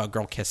a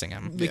girl kissing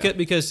him.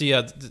 Because the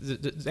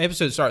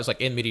episode starts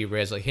like in media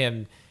res, like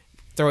him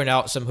throwing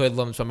out some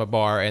hoodlums from a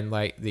bar, and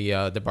like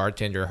the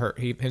bartender,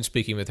 him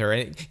speaking with her,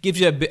 and it gives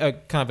you a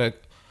kind of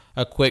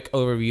a quick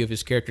overview of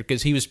his character,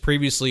 because he was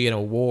previously in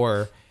a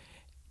war.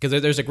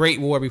 Because there's a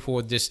great war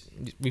before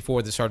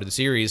the start of the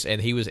series,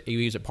 and he was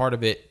a part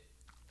of it.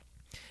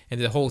 And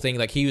the whole thing,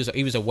 like, he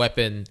was a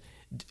weapon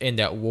in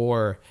that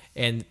war.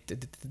 And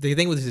the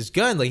thing with his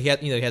gun, like, he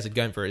has a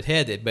gun for his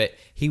head, but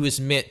he was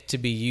meant to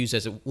be used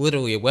as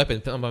literally a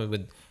weapon.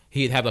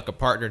 He'd have like a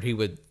partner, he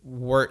would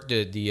work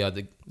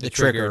the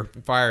trigger,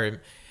 and fire him.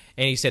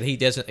 And he said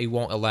he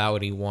won't allow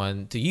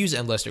anyone to use it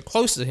unless they're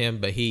close to him.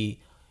 But he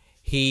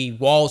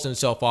walls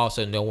himself off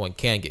so no one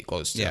can get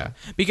close to him.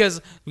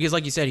 Because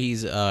like you said,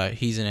 he's an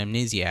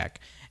amnesiac.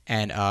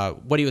 And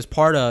what he was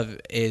part of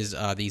is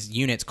these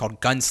units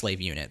called gunslave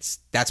units.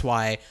 That's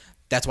why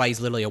he's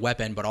literally a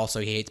weapon, but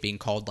also he hates being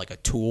called like a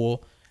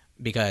tool,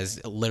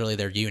 because literally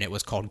their unit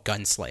was called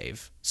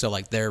gunslave. So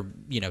like they're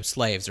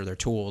slaves or their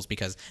tools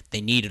because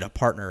they needed a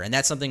partner. And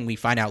that's something we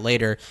find out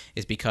later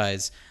is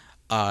because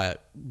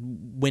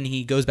when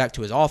he goes back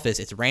to his office,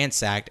 it's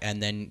ransacked,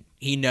 and then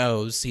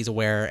he's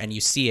aware, and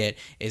you see it,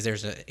 is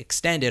there's an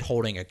extended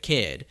holding a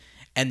kid.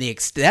 And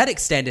that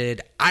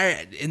extended,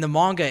 in the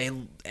manga,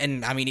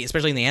 and I mean,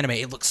 especially in the anime,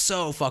 it looks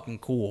so fucking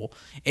cool.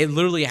 It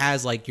literally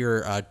has like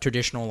your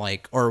traditional,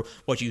 like, or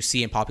what you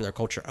see in popular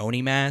culture,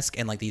 Oni mask,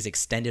 and like these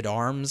extended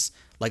arms,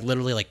 like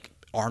literally like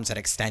arms that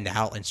extend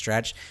out and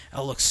stretch.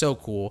 It looks so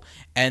cool.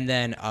 And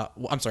then,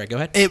 I'm sorry, go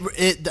ahead.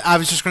 I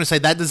was just going to say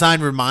that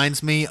design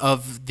reminds me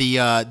of the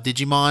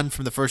Digimon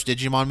from the first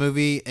Digimon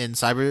movie in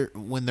Cyber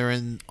when they're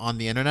on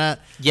the internet.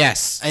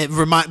 Yes.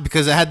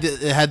 Because it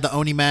had the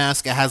Oni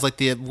mask. It has like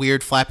the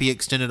weird flappy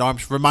extended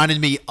arms.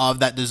 Reminded me of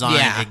that design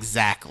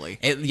exactly.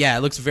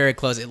 It looks very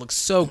close. It looks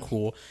so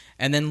cool.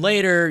 And then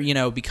later,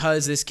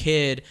 because this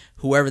kid,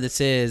 whoever this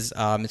is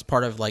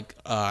part of like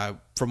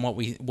from what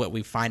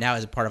we find out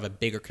is part of a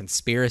bigger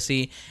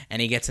conspiracy,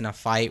 and he gets in a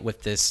fight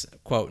with this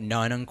quote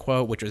nun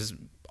unquote, which was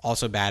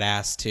also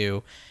badass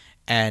too.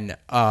 And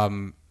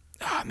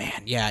oh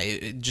man, yeah,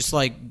 it just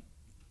like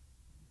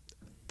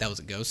that was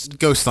a ghost.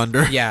 Ghost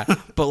Thunder. Yeah,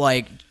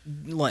 but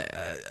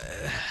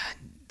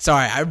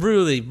sorry, I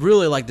really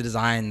like the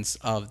designs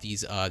of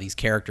these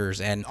characters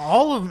and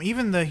All of them,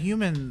 even the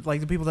human,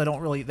 like the people that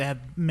don't really, they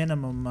have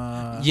minimum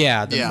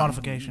yeah, the, Yeah.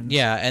 modifications.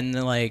 yeah, and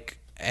then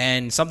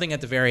and something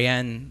at the very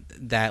end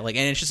that and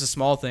it's just a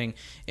small thing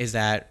is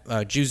that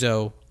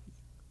Juzo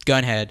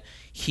Gunhead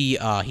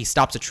he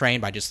stops a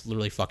train by just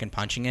literally fucking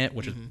punching it,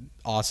 which is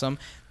awesome.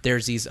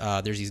 There's these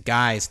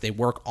guys, they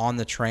work on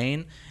the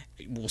train.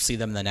 We'll see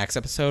them in the next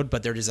episode,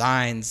 but their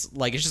designs,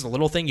 it's just a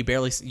little thing,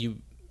 you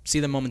see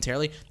them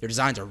momentarily. Their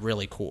designs are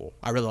really cool.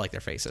 I really like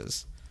their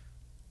faces.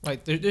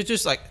 Like they're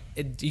just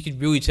you can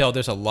really tell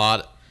there's a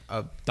lot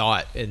of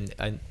thought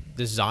and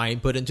design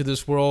put into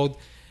this world,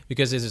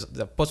 because there's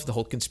plus with the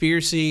whole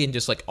conspiracy and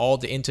just all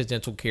the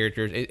incidental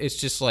characters. It's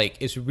just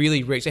it's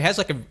really rich. It has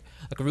a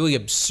really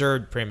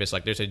absurd premise.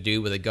 There's a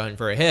dude with a gun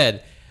for a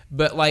head,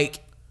 but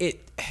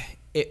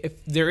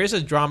if there is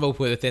a drama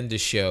within the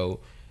show,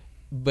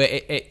 but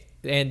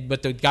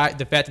the fact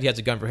that he has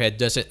a gun for a head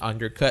doesn't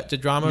undercut the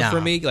drama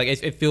for me.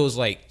 It feels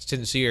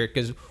sincere,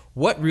 because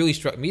what really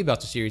struck me about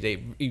the series,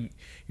 you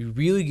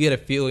really get a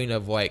feeling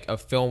of a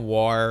film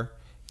noir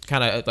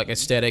kind of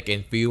aesthetic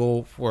and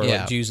feel for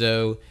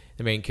Juzo,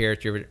 the main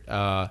character,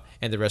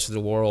 and the rest of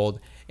the world.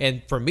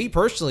 And for me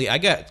personally, I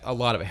got a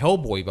lot of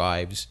Hellboy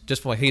vibes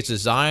just from his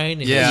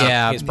design.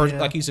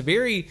 And he's a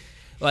very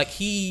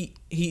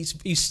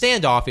he's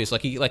standoffish.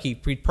 He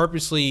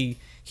purposely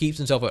keeps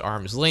himself at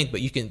arm's length, but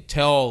you can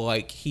tell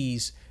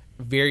he's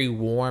very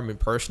warm and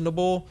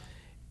personable,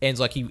 and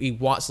he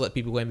wants to let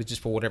people in, but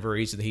just for whatever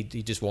reason he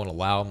just won't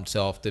allow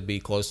himself to be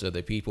close to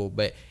other people.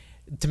 But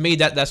to me,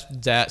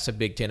 that's a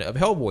big tenet of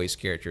Hellboy's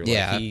character.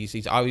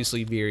 He's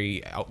obviously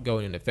very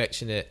outgoing and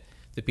affectionate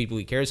to people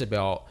he cares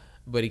about,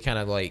 but he kind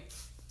of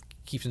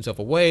keeps himself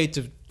away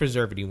to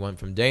preserve anyone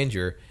from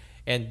danger.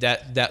 And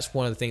that's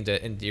one of the things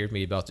that endeared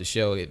me about the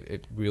show.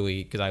 It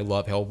really, because I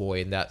love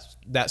Hellboy, and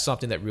that's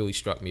something that really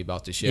struck me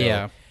about the show.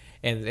 Yeah.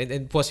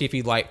 And plus, if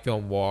you like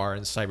film noir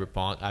and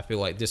cyberpunk, I feel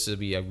like this would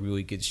be a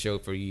really good show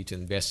for you to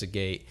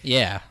investigate.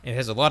 Yeah. And it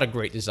has a lot of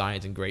great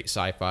designs and great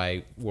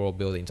sci-fi world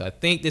buildings. I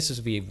think this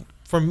is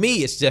for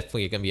me, it's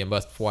definitely going to be a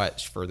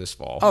must-watch for this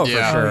fall. Oh,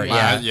 Yeah. for sure.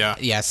 Yeah.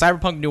 Yeah.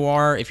 Cyberpunk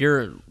Noir, if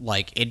you're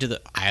into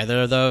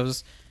either of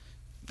those,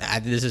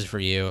 this is for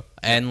you.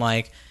 And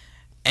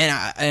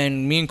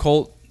and me and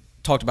Colt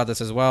talked about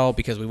this as well,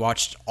 because we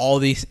watched all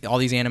these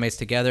animes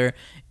together.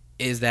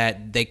 Is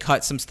that they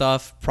cut some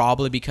stuff,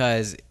 probably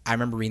because I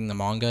remember reading the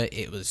manga,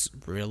 it was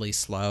really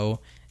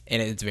slow,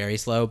 and it's very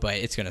slow, but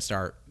it's gonna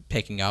start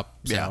picking up.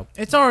 So. Yeah.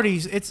 It's already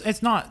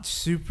it's not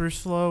super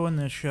slow in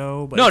the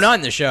show, but No, it's- not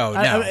in the show.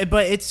 No.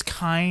 but it's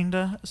kind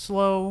of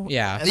slow.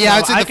 Yeah. And Yeah,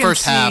 I'd say I the can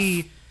first half.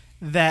 see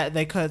that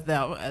they cut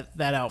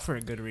that out for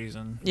a good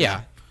reason.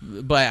 Yeah,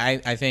 but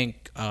I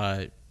think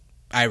I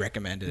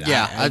recommend it.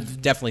 Yeah,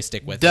 I'd definitely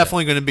stick with it.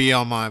 Definitely going to be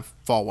on my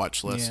fall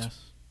watch list. Yes.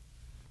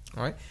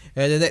 All right.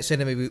 And the next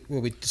anime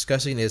we'll be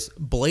discussing is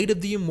Blade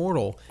of the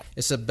Immortal.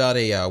 It's about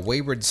a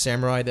wayward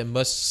samurai that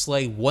must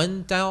slay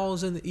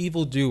 1,000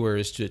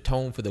 evildoers to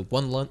atone for the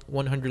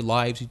 100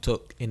 lives he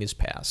took in his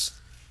past.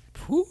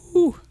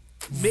 Woo.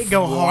 It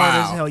go hard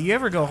Wow. as hell. You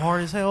ever go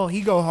hard as hell? He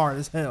go hard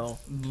as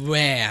hell.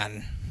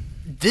 Man.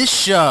 This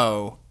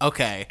show,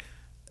 okay.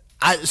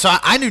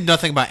 I knew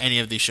nothing about any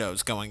of these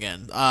shows going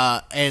in,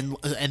 and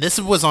this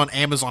was on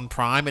Amazon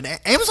Prime, and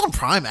Amazon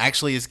Prime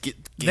actually is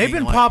They've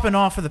been popping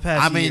off for the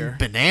past year.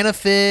 Banana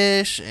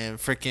Fish and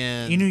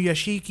freaking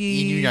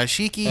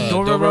Inuyashiki,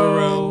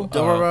 Dororo,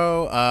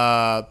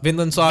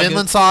 Vinland Saga.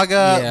 Vinland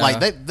Saga.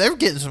 Yeah. They're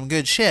getting some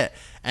good shit,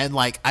 and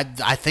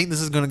I think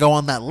this is going to go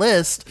on that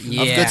list of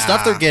Yeah. good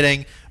stuff they're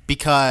getting,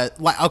 because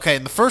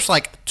in the first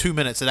 2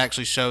 minutes it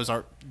actually shows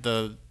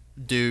the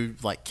dude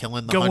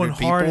killing the Going 100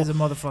 people, hard as a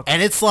motherfucker.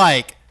 and it's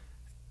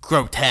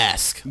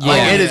grotesque.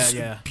 Yeah. It is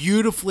Yeah.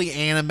 beautifully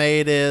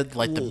animated.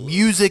 The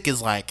music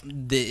is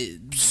The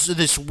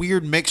this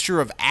weird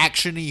mixture of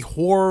actiony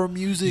horror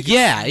music.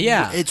 Yeah,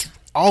 yeah. It's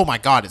oh my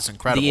god, it's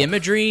incredible. the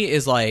imagery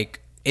is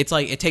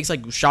it takes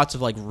shots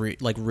of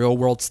real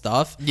world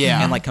stuff,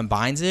 Yeah. and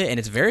combines it, and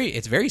it's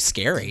very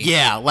scary.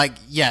 Yeah,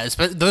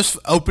 those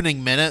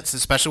opening minutes,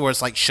 especially where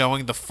it's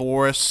showing the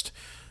forest,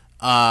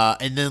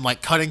 and then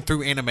cutting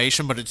through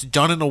animation, but it's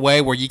done in a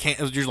way where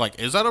you're like,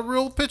 is that a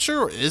real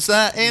picture or is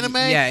that anime?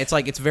 Yeah, it's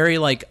very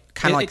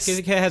kind of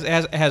It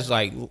has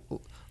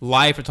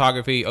live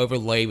photography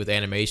overlaid with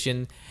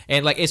animation,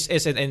 and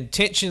it's an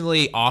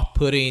intentionally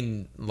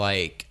off-putting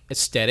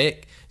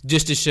aesthetic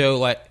just to show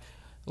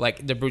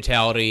the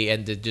brutality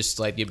and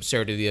the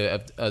absurdity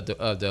of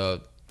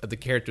the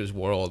character's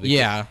world.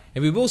 Yeah.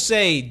 And we will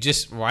say,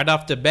 just right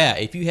off the bat,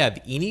 if you have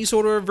any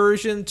sort of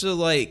aversion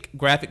to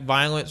graphic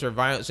violence or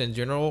violence in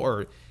general,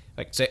 or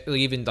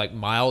even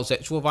mild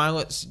sexual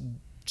violence,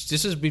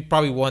 this is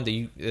probably one that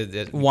you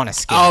want to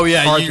skip. Oh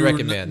yeah, Hard to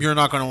recommend. You're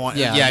not going to want.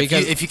 Yeah, Yeah,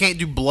 because- if you can't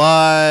do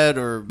blood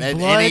or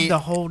any, the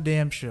whole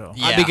damn show.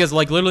 Yeah. Because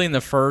literally in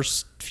the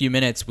first few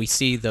minutes we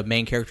see the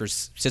main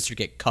character's sister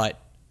get cut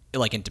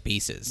like into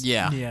pieces.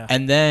 Yeah. Yeah.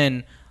 And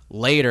then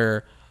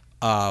later,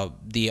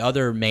 the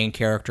other main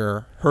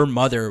character, her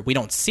mother, we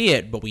don't see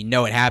it, but we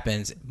know it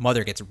happens.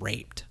 Mother gets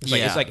raped. It's like,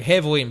 Yeah. it's like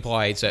heavily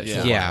implied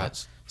sexual Yeah.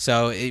 violence.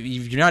 So if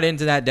you're not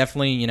into that,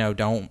 definitely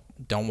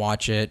don't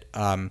watch it.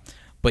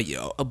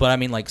 But I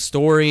mean, like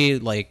story,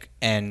 like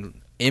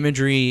and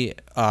imagery,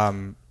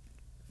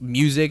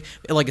 music,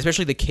 like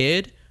especially the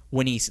kid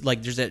when he's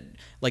like there's that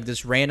like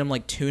this random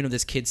like tune of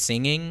this kid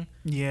singing.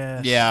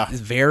 Yeah. Yeah. It's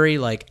very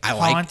like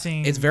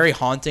Haunting. It's very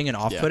haunting and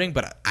off-putting,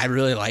 but I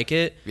really like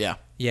it. Yeah.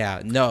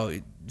 Yeah. No,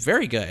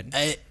 very good.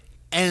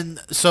 And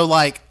so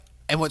like,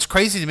 and what's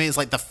crazy to me is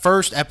like the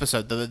first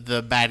episode,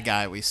 the bad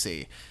guy we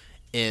see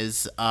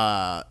is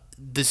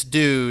this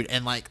dude,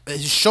 and like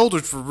his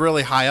shoulders were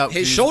really high up.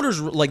 His He's-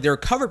 shoulders like they're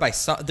covered by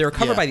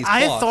Yeah. by these.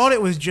 I cloths. thought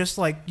it was just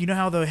like, you know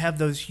how they have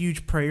those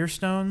huge prayer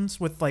stones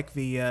with like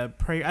the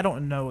prayer. I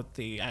don't know what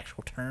the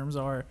actual terms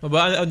are.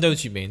 But I know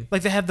what you mean.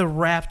 Like they have the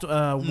wrapped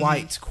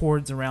white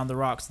cords around the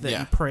rocks that Yeah.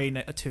 you pray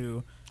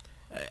to.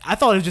 I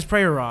thought it was just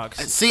prayer rocks.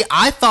 See,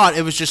 I thought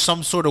it was just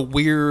some sort of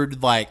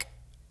weird like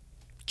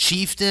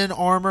chieftain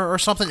armor or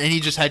something, and he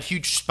just had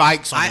huge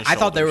spikes on his I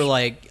thought they were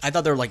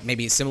shoulders. like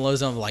maybe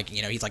symbolism of like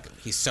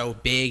he's so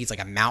big he's like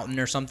a mountain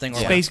or something. Or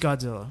Space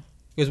Godzilla.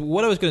 Because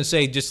what I was going to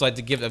say, just like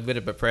to give a bit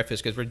of a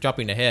preface, because we're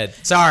jumping ahead,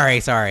 Sorry.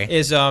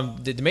 is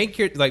the main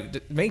character, like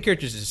the main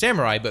character is a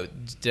samurai, but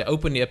to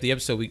open up the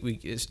episode,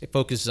 it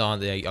focuses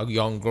on a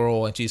young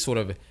girl, and she's sort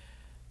of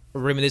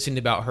reminiscing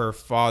about her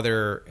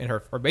father and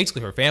or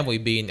basically her family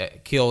being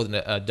killed and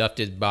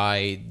abducted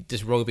by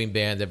this roving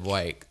band of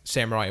like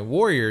samurai and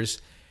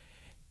warriors,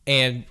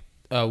 and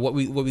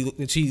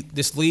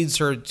this leads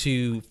her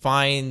to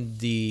find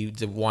the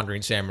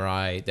wandering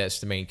samurai. That's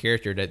the main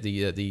character, that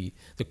the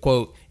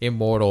quote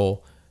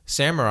immortal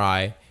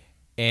samurai.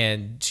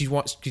 And she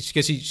wants,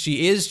 because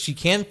she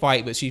can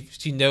fight, but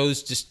she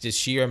knows just the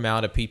sheer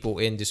amount of people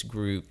in this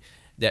group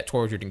that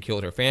tortured and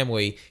killed her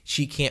family.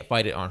 She can't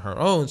fight it on her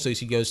own, so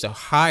she goes to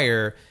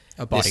hire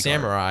A the bodyguard.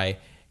 samurai,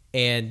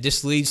 and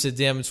this leads to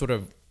them sort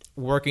of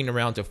working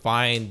around to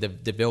find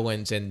the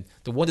villains. And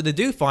the one that they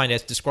do find,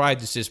 as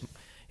described,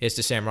 is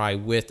the samurai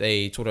with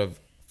a sort of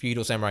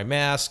feudal samurai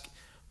mask,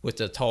 with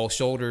the tall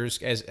shoulders,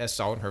 as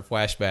saw in her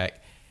flashback,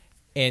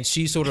 and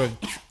she sort of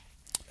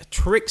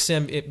tricks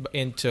him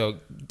into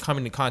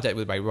coming in contact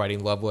with by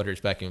writing love letters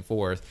back and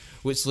forth,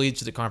 which leads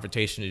to the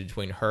confrontation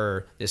between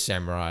her, the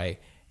samurai,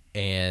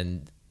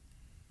 and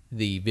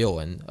the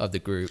villain of the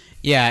group.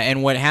 Yeah,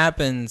 and what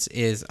happens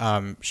is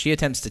she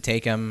attempts to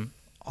take him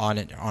on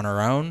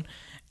her own,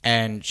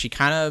 and she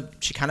kind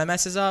of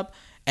messes up.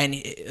 And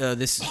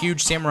this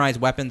huge samurai's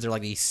weapons are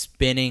like these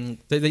spinning.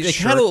 They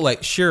kind of look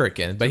like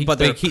shuriken, but he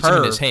they're keeps them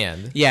in his curved.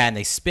 hand. Yeah, and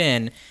they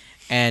spin.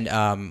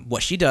 And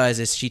what she does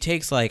is she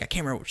takes like I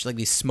can't remember, like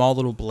these small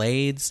little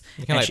blades.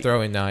 Kind and of like she-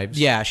 throwing knives.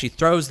 Yeah, she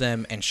throws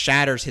them and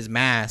shatters his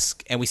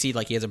mask, and we see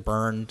like he has a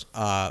burned,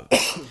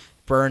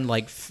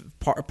 like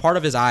part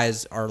of his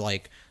eyes are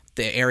like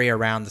the area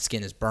around the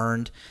skin is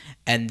burned,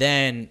 and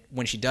then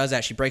when she does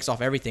that, she breaks off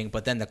everything.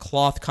 But then the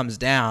cloth comes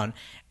down,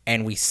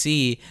 and we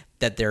see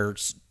that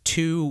there's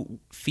two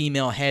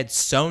female heads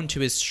sewn to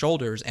his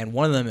shoulders, and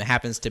one of them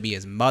happens to be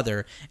his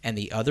mother, and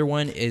the other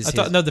one is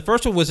The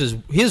first one was his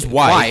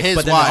wife. wife, His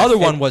but then wife. the other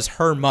one was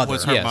her mother.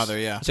 Was her mother,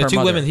 yeah. So Her two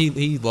mother. women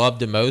he loved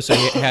the most, so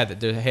he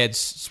had their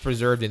heads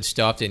preserved and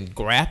stuffed and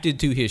grafted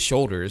to his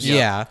shoulders.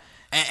 Yeah.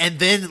 And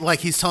then like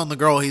he's telling the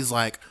girl, he's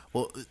like,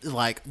 well,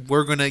 like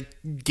we're gonna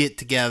get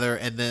together,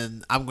 and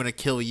then I'm gonna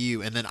kill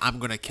you, and then I'm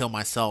gonna kill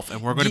myself,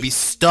 and we're gonna be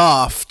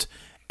stuffed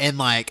and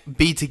like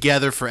be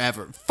together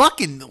forever.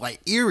 Fucking like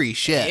eerie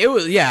shit. It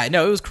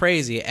was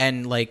crazy,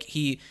 and like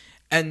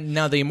and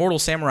now the immortal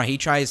samurai he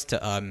tries to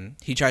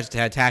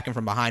attack him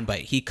from behind, but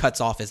he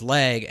cuts off his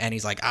leg, and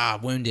he's like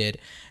wounded.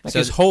 Like So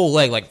his whole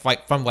leg, like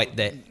from like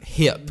that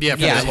hip. Yeah,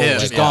 from yeah, the hip,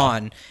 just yeah.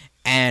 gone.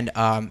 And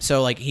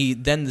so like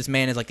this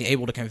man is like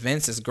able to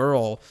convince this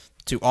girl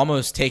to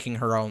almost taking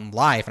her own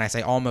life, and I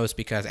say almost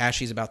because as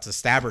she's about to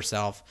stab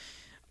herself,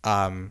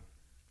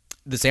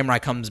 the samurai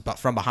comes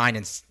from behind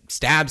and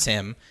stabs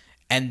him,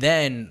 and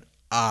then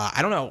I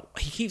don't know,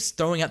 he keeps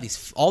throwing out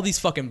all these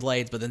fucking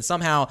blades, but then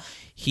somehow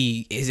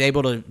he is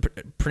able to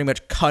pretty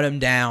much cut him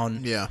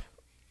down Yeah.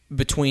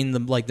 between the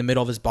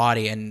middle of his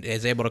body, and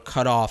is able to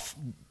cut off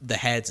the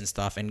heads and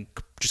stuff, and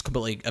just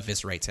completely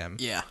eviscerates him.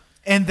 Yeah.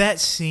 And that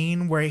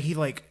scene where he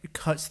like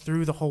cuts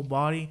through the whole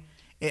body,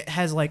 it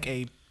has like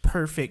a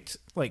perfect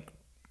like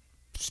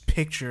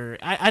picture.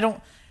 I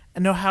don't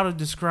know how to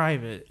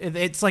describe it.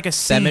 It's like a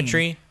scene.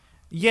 Symmetry.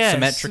 Yes.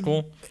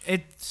 Symmetrical.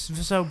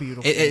 It's so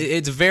beautiful.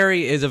 It's a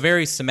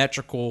very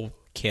symmetrical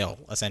kill,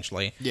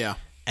 essentially. Yeah.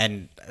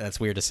 And that's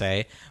weird to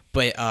say,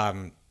 but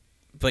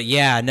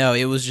yeah, no,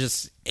 it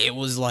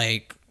was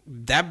like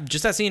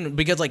that scene,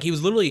 because like he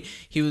was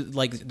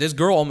like this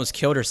girl almost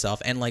killed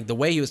herself, and like the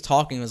way he was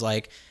talking was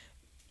like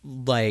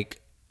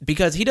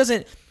because he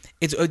doesn't.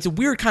 It's a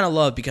weird kind of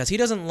love, because he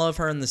doesn't love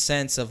her in the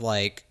sense of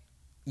like,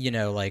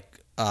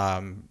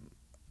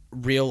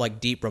 real like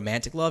deep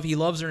romantic love. He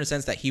loves her in a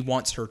sense that he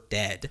wants her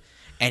dead,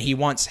 and he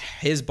wants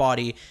his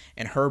body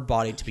and her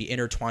body to be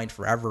intertwined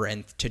forever.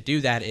 And to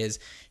do that is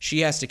she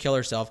has to kill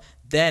herself.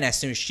 Then as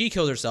soon as she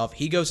kills herself,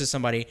 he goes to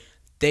somebody,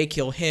 they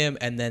kill him,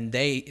 and then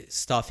they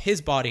stuff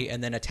his body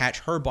and then attach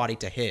her body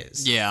to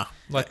his. Yeah.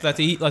 Like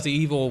the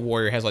evil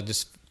warrior has like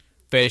this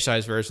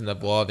fetishized version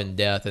of love and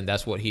death, and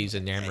that's what he's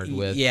enamored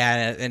with.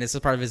 Yeah, and it's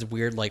a part of his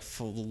weird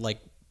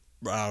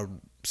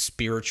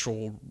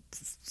spiritual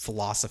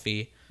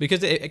philosophy.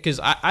 Because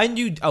I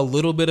knew a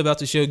little bit about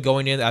the show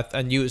going in.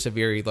 I knew it's a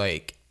very,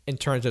 like, in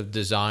terms of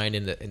design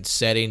and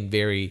setting,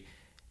 very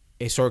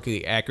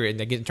historically accurate,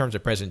 and again in terms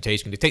of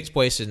presentation. It takes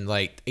place in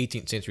like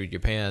 18th century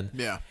Japan.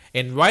 Yeah.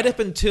 And right up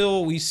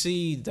until we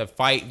see the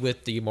fight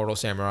with the immortal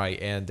samurai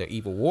and the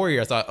evil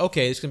warrior, I thought,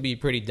 okay, it's gonna be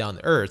pretty down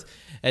to earth.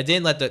 And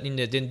then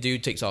then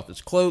dude takes off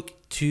his cloak,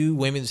 2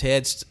 women's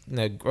heads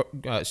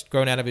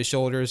grown out of his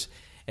shoulders,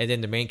 and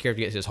then the main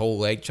character gets his whole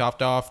leg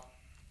chopped off.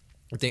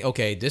 I think,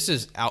 okay, this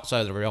is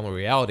outside of the realm of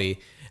reality.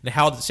 And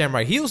how the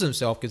samurai heals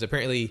himself, because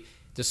apparently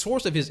the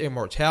source of his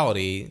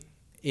immortality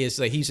is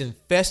that he's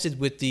infested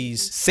with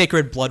these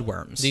Sacred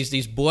bloodworms.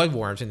 these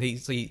bloodworms, and he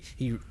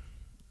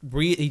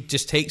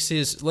just takes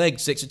his leg,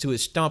 sticks it to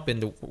his stump,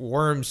 and the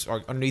worms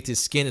are underneath his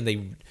skin, and they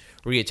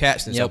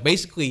reattach themselves. Yep.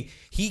 Basically,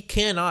 he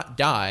cannot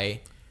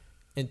die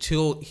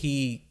until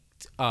he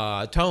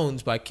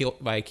atones by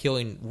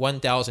killing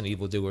 1,000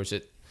 evildoers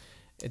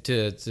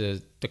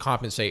to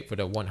compensate for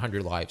the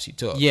 100 lives he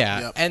took. Yeah,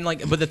 Yep. and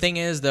but the thing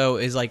is though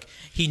is they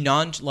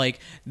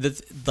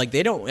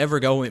don't ever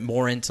go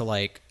more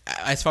into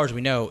as far as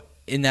we know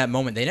in that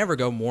moment they never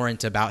go more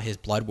into about his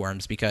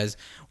bloodworms, because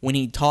when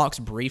he talks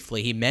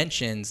briefly he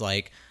mentions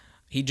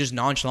he just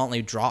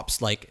nonchalantly drops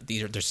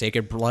these are their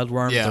sacred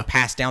bloodworms. Yeah. They're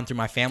passed down through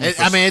my family.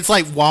 It's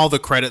like while the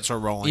credits are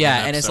rolling. Yeah,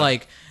 in and the it's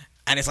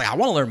episode. I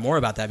want to learn more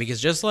about that, because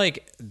just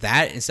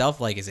that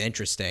itself is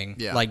interesting.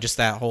 Yeah. Just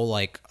that whole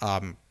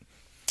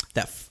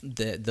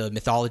the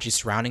mythology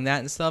surrounding that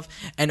and stuff,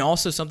 and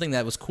also something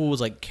that was cool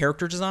was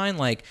character design,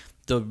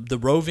 the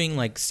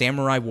roving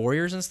samurai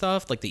warriors and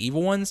stuff, the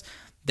evil ones.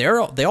 They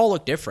all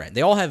look different.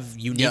 They all have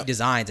unique Yep.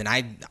 designs, and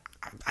I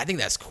think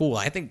that's cool.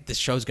 I think this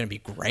show's gonna be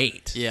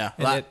great. Yeah.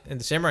 And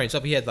the samurai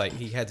himself, he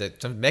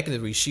had some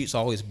mechanism where he shoots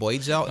all his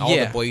blades out. All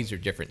Yeah. the blades are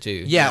different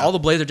too. Yeah, all the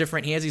blades are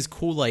different. He has these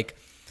cool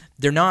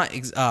they're not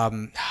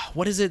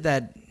what is it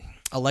that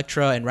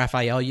Elektra and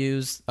Raphael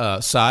use?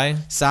 Sai.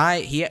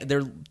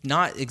 They're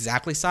not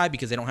exactly Sai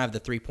because they don't have the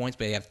 3 points,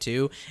 but they have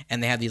 2,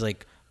 and they have these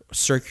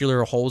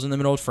circular holes in the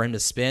middle for him to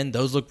spin.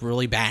 Those look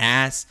really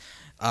badass.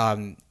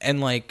 And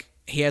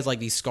he has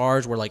these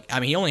scars where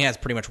he only has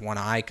pretty much one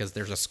eye because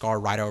there's a scar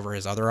right over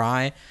his other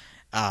eye.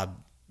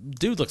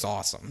 Dude looks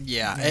awesome.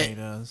 Yeah, Yeah, he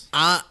does.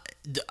 I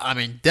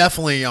mean,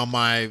 definitely on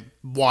my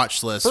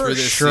watch list for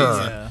this sure.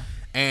 season. Yeah.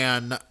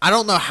 And I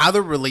don't know how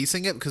they're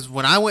releasing it, because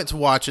when I went to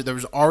watch it, there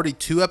was already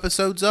 2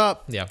 episodes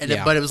up. Yeah.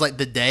 But it was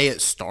the day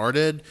it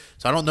started.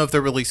 So I don't know if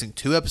they're releasing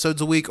 2 episodes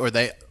a week or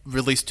they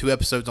released 2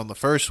 episodes on the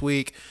first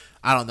week.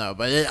 I don't know.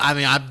 But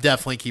I'm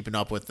definitely keeping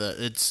up with it.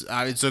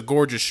 It's a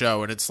gorgeous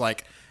show, and it's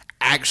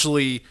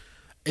actually,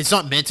 it's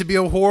not meant to be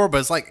a horror,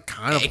 but it's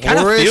kind of It kind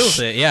of horror-ish. feels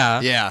it,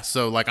 yeah. Yeah.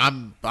 So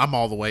I'm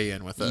all the way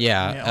in with it.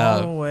 Yeah. Yeah,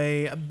 all the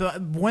way.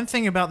 But one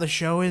thing about the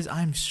show is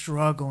I'm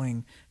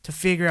struggling to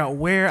figure out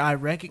where I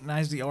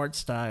recognize the art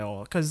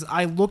style, because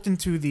I looked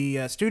into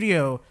the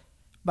studio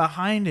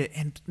behind it,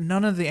 and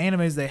none of the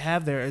animes they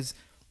have there is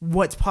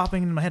what's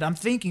popping in my head. I'm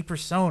thinking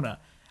Persona.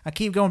 I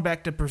keep going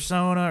back to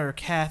Persona or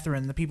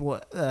Catherine, the people,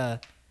 the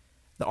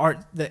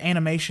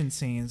animation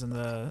scenes in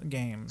the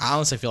games. I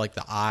honestly feel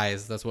the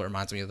eyes. That's what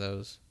reminds me of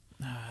those.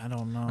 I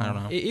don't know. I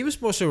don't know. It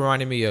was mostly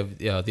reminding me of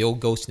the old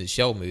Ghost in the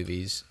Shell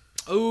movies.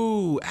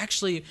 Oh,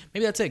 actually,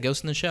 maybe that's it.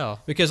 Ghost in the Shell.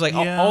 Because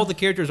Yeah. all the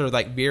characters are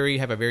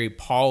have a very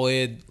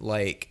pallid,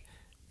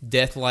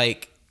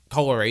 death-like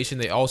coloration.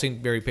 They all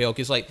seem very pale.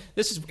 Because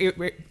this is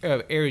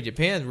area of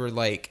Japan where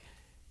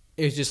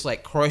it's just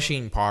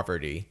crushing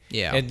poverty.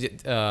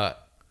 Yeah.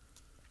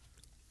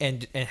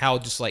 And how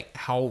just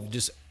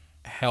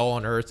hell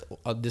on earth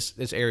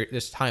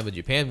this time of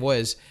Japan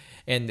was,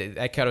 and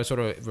that kind of sort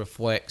of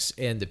reflects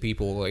in the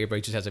people.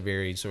 Everybody just has a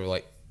very sort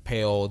of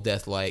pale,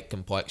 death-like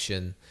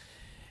complexion.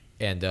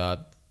 And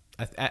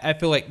I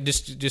feel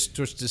just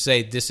to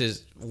say this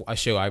is a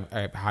show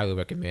I highly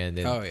recommend.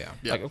 And Oh,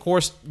 yeah. of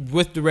course,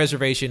 with the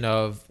reservation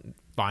of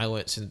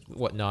violence and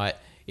whatnot,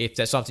 if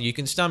that's something you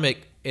can stomach,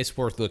 it's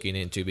worth looking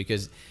into,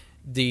 because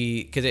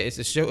it's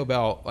a show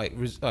about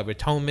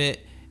atonement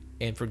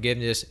and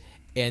forgiveness,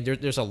 and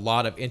there's a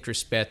lot of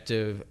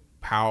introspective,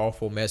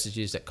 powerful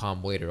messages that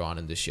come later on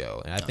in the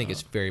show, and I think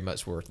it's very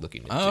much worth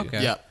looking into. Oh,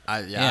 okay. Yeah.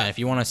 Yeah, if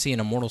you want to see an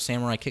immortal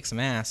samurai kick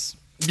some ass.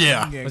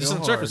 Yeah. Yeah, But just go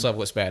on the surface hard.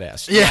 level, it's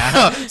badass.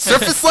 Yeah.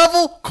 Surface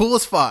level, cool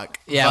as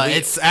fuck. Yeah, But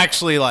it's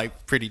actually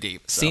pretty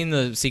deep. So. Seeing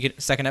the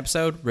second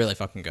episode, really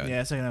fucking good.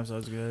 Yeah, second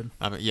episode's good.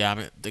 I'm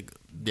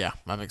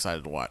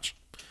excited to watch.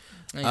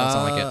 You don't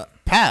sound like it.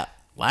 Pat,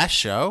 Last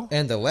show?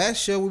 And the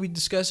last show we'll be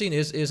discussing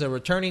is a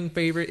returning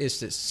favorite.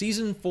 It's the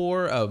season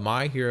 4 of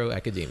My Hero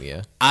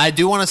Academia. I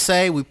do want to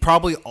say we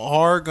probably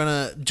are going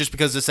to, just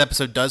because this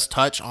episode does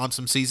touch on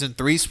some season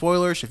 3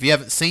 spoilers. If you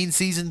haven't seen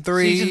season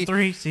 3. Season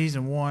 3,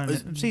 season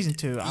 1, season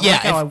 2. I yeah,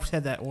 like how I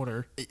said that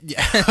order.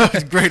 Yeah,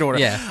 great order.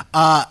 Yeah.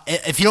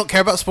 If you don't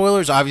care about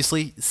spoilers,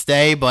 obviously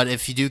stay. But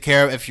if you do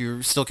care, if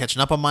you're still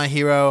catching up on My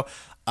Hero,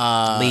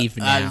 Leave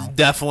now.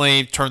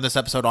 Definitely turn this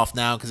episode off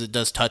now because it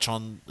does touch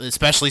on,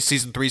 especially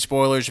season 3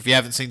 spoilers. If you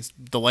haven't seen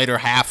the later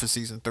half of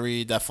season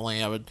 3,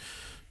 definitely I would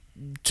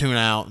tune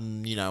out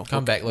and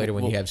Come back later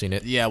when you have seen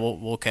it. Yeah,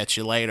 we'll catch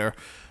you later.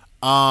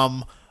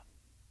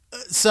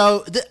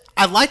 So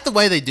I like the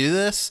way they do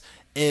this.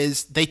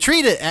 Is they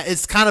treat it?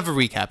 It's kind of a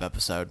recap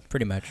episode,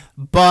 Pretty much.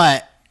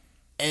 but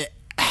it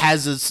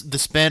has the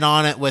spin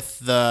on it with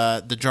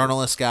the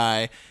journalist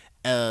guy.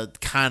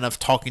 Kind of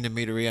talking to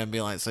Midoriya and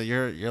being like, so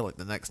you're like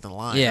the next in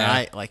line, Yeah.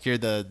 right? Like you're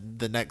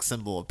the next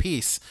symbol of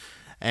peace,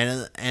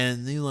 and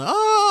you're like,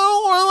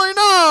 oh, I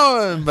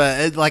don't really know,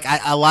 but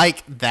I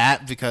like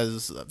that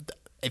because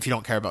if you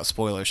don't care about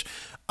spoilers,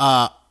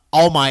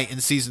 All Might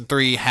in season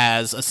 3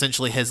 has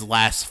essentially his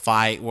last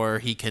fight where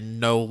he can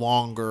no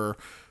longer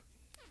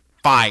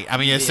fight. I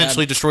mean, he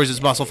essentially destroys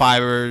his muscle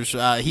fibers.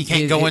 He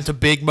can't go into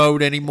big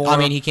mode anymore. I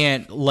mean, he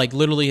can't, like,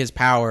 literally his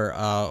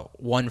power,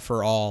 one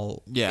for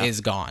all, Yeah. is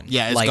gone.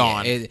 Yeah, it's like,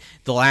 gone.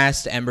 The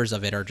last embers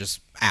of it are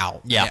just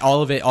out. Yeah.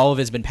 All of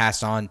it's been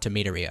passed on to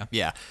Midoriya.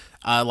 Yeah.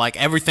 Like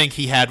everything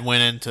he had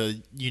went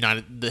into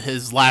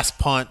his last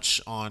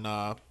punch on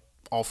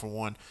All for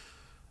One.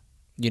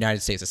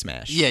 United States of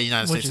Smash. Yeah,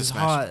 United Which States is of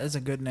Smash. hot. That's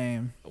a good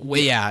name. Well,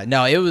 yeah,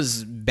 no, it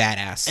was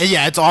badass. And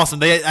yeah, it's awesome.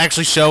 They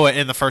actually show it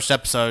in the first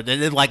episode.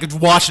 And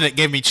watching it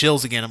gave me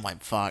chills again. I'm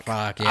like, fuck.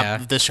 Yeah.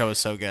 This show is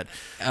so good.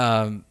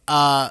 Um,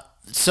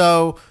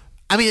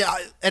 I mean,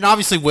 and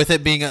obviously with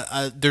it being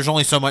there's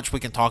only so much we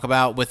can talk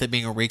about with it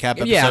being a recap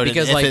episode. Yeah,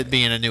 because, and like, if it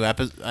being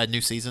a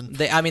new season.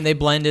 they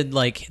blended,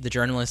 like, the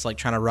journalists, like,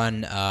 trying to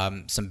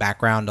run some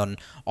background on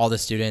all the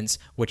students,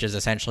 which is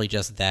essentially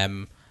just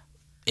them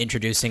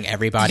introducing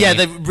everybody. Yeah,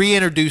 they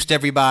reintroduced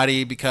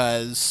everybody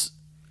because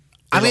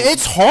I mean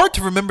it's hard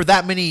to remember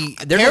that many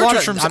There's a lot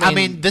characters of- from. I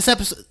mean, this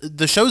episode,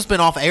 the show's been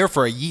off air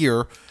for a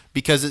year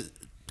because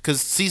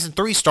season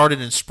 3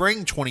 started in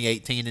spring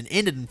 2018 and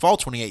ended in fall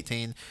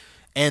 2018,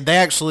 and they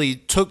actually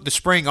took the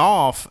spring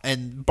off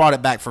and brought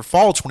it back for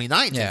fall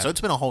 2019. Yeah. So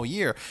it's been a whole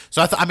year.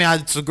 So I mean,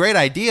 it's a great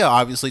idea,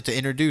 obviously, to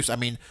introduce. I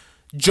mean,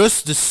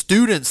 just the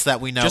students that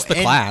we know. Just the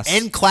class.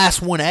 In Class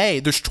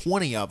 1A, there's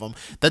 20 of them.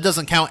 That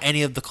doesn't count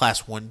any of the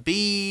Class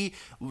 1B,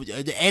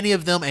 any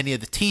of them, any of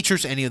the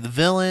teachers, any of the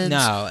villains.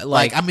 No,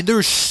 I mean,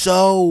 there's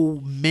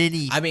so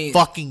many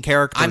fucking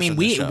characters. I mean, in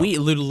we the show. we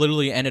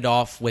literally ended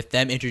off with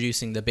them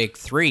introducing the big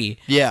 3.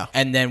 Yeah.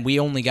 And then we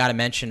only got a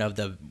mention of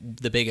the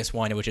biggest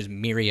one, which is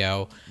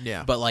Mirio.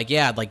 Yeah. But, like,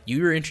 yeah, like,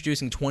 you were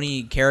introducing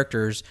 20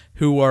 characters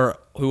who are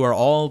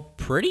all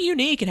pretty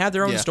unique and have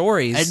their own Yeah.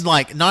 stories.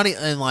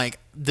 And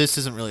this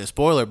isn't really a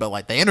spoiler, but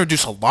like they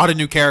introduced a lot of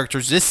new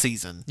characters this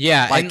season.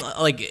 yeah,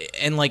 like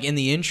and in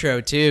the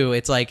intro too,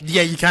 it's like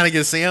yeah, you kind of get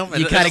to see them.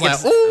 you kind of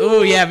get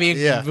ooh, yeah, me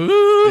yeah.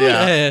 ooh.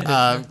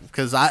 Yeah,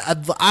 because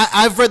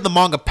I've read the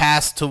manga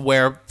past to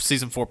where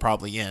season 4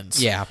 probably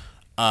ends. Yeah.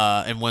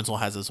 And Wenzel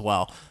has as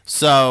well.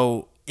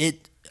 So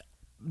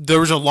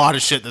there's a lot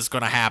of shit that's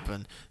going to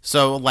happen.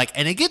 So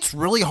and it gets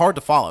really hard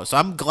to follow. So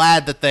I'm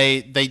glad that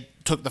they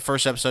took the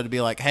first episode to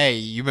be like, hey,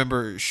 you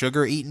remember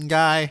Sugar Eating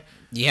Guy?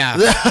 Yeah.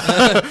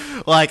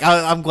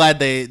 I'm glad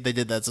they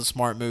did that. It's a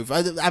smart move.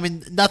 I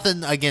mean,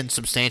 nothing again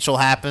substantial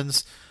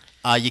happens.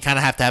 You kind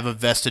of have to have a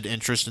vested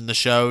interest in the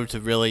show to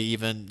really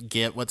even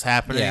get what's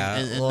happening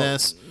in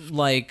this.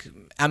 Like,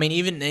 I mean,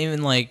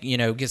 even like,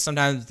 because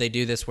sometimes they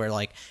do this where,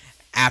 like,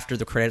 after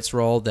the credits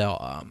roll,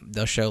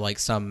 they'll show like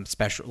some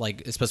special,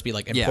 like, it's supposed to be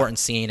like important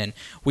scene, and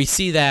we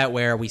see that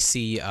where we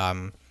see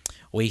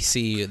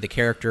the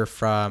character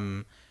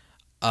from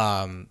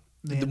one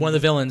of the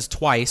villains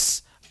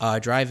twice.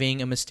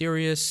 Driving a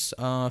mysterious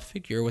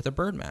figure with a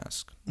bird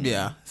mask.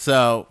 Yeah,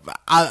 so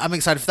I'm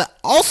excited for that.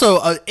 Also,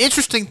 an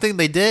interesting thing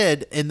they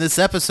did in this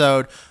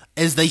episode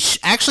is they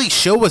actually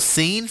show a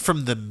scene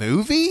from the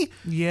movie,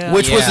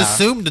 which was Yeah.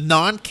 assumed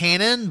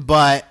non-canon,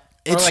 but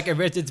Or like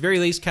at the very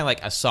least, kind of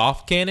like a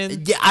soft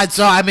canon,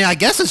 so I mean, I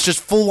guess it's just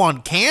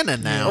full-on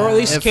canon now, or at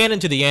least If- canon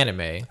to the anime.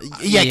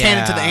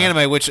 canon to the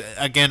anime, which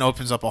again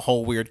opens up a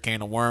whole weird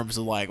can of worms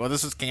of like, well,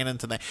 this is canon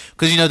to the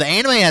because the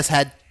anime has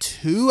had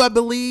 2, I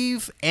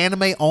believe,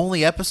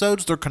 anime-only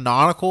episodes. They're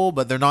canonical,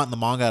 but they're not in the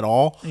manga at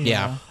all.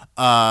 Yeah.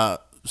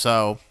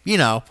 So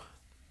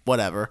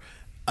whatever.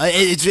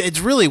 It's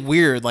really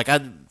weird. Like I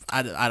don't.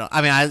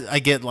 I mean, I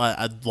get like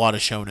a lot of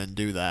shonen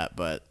do that,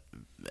 but.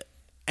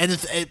 And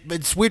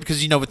it's weird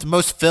because with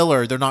most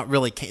filler they're not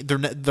really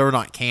they're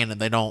not canon,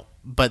 they don't,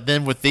 but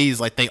then with these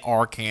like they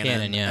are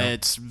canon. yeah.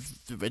 It's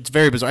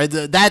very bizarre.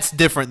 That's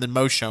different than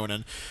most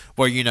shonen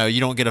where you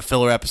don't get a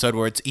filler episode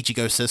where it's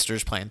Ichigo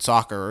sisters playing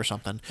soccer or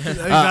something. I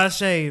gotta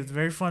say,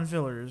 very fun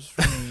fillers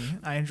for me.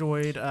 I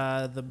enjoyed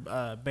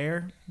the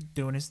bear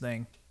doing his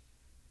thing.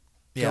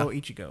 Yeah. Go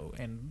Ichigo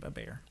and a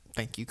bear.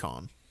 Thank you,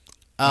 Con.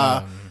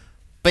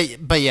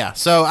 But yeah,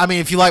 so I mean,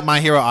 if you like My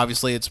Hero,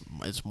 obviously it's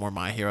more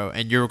My Hero,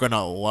 and you're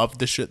gonna love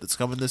the shit that's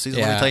coming this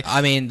season. Let me tell Yeah, you.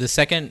 I mean the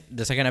second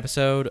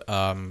episode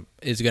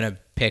is gonna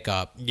pick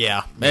up.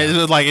 Yeah,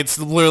 it's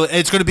literally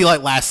it's gonna be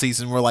like last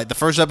season, where like the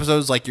first episode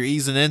is like you're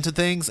easing into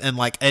things, and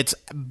like it's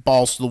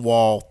balls to the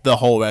wall the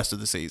whole rest of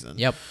the season.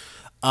 Yep.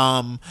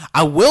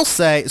 I will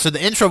say, so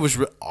the intro was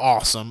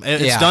awesome.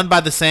 It's Yeah. done by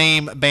the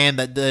same band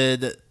that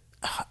did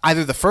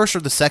either the first or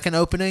the second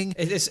opening.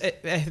 I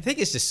think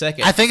it's the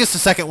second. I think it's the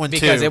second one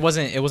Because too. it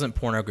wasn't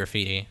porno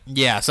graffiti.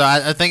 Yeah, so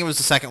I think it was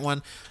the second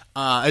one.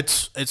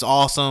 It's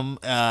awesome.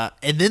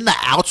 And then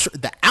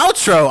the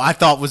outro I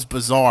thought was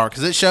bizarre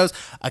because it shows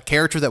a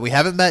character that we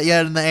haven't met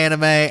yet in the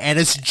anime, and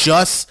it's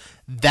just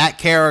that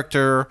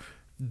character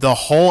the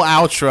whole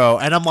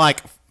outro. And I'm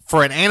like,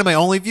 for an anime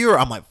only viewer,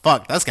 I'm like,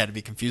 fuck, that's got to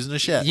be confusing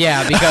as shit.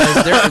 Yeah,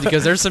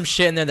 because there's some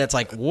shit in there that's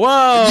like, whoa.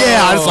 Yeah,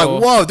 I was like,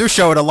 whoa, they're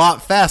showing a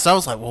lot fast. I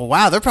was like, well,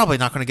 wow, they're probably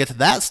not going to get to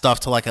that stuff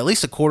till like at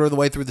least a quarter of the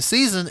way through the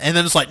season, and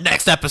then it's like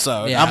next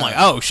episode. Yeah. I'm like,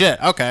 oh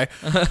shit, okay.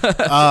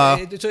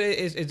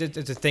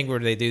 It's a thing where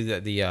they do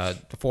the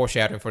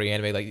foreshadowing for the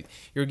anime. Like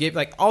you're given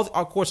like all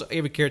of course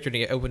every character in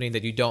the opening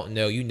that you don't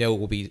know,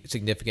 will be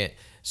significant.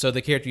 So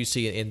the character you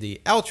see in the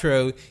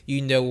outro,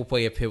 will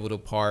play a pivotal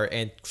part,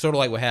 and sort of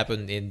like what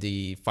happened in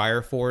the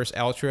Fire Force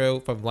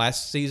outro from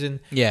last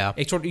season. Yeah.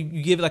 It sort of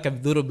you give like a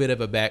little bit of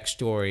a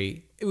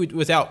backstory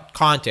without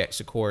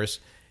context, of course,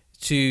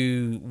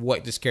 to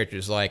what this character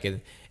is like, and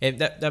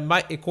that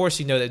might, of course,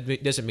 that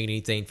doesn't mean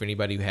anything for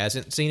anybody who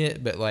hasn't seen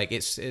it, but like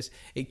it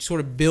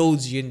sort of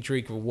builds the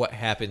intrigue for what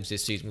happens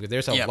this season, because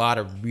there's a lot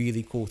of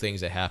really cool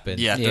things that happen.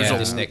 Yeah, Yeah. there's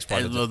this next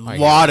part a of the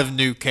lot of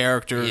new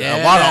characters, a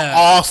Yeah. lot of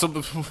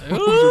awesome.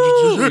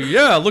 Ooh,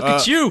 yeah, look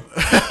at you.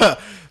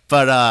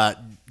 But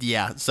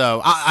yeah.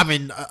 So I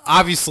mean,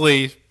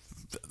 obviously,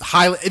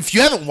 highly. If you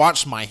haven't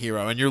watched My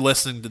Hero and you're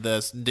listening to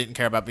this and didn't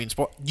care about being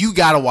spoiled, you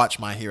got to watch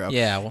My Hero.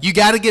 Yeah, well- you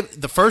got to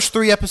get the first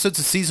 3 episodes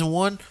of season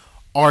 1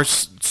 are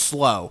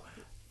slow.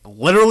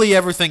 Literally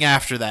everything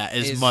after that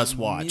is must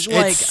watch.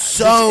 It's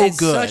so it's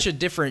good. such a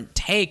different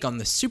take on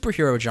the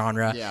superhero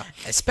genre, Yeah.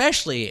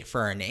 especially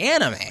for an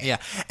anime. Yeah,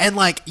 and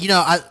like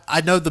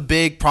I know the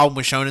big problem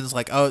with shonen is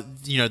like, oh,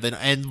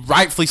 and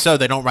rightfully so,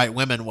 they don't write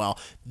women well.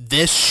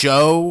 This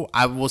show,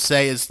 I will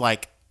say, is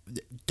like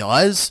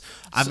does.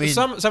 I mean,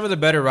 some of the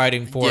better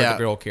writing for the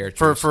girl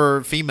characters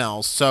for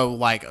females. So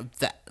like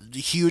that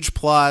huge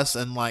plus,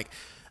 and like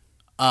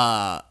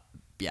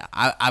yeah,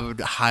 I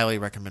would highly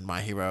recommend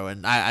My Hero,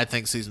 and I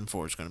think season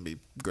 4 is going to be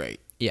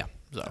great. Yeah.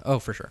 So. Oh,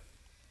 for sure.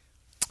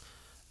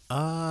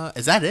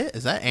 Is that it?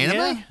 Is that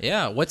anime?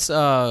 Yeah. What's we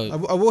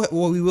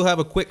will have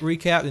a quick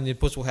recap, and then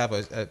plus we'll have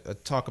a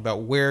talk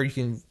about where you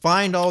can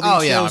find all these Oh,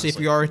 yeah, shows if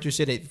obviously. you are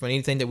interested in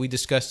anything that we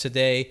discussed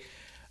today.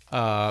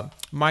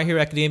 My Hero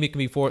Academia can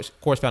be,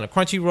 of course, found on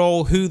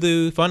Crunchyroll,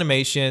 Hulu,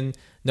 Funimation,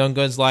 Known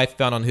Guns Life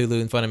found on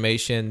Hulu and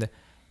Funimation,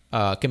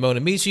 Kimono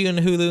Michi on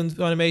Hulu and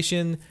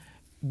Funimation,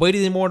 Blade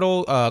of the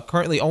Immortal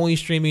currently only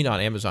streaming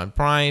on Amazon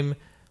Prime,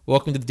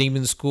 Welcome to the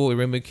Demon School,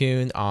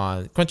 Iruma-kun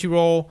on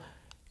Crunchyroll,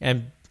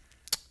 and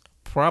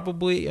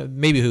probably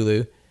maybe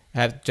Hulu.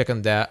 I have to check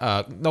on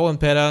that. Nolan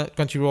Peta,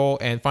 Crunchyroll,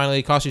 and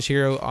finally Cautious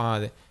Hero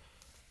on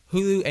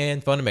Hulu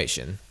and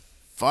Funimation.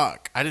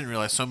 Fuck, I didn't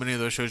realize so many of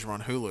those shows were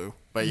on Hulu.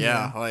 But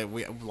yeah,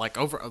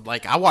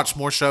 I watched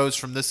more shows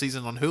from this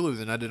season on Hulu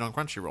than I did on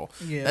Crunchyroll.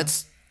 Yeah.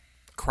 That's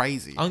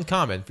crazy.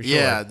 Uncommon, for sure.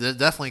 Yeah,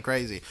 definitely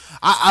crazy.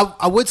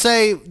 I would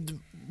say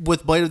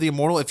with Blade of the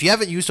Immortal, if you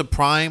haven't used a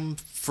Prime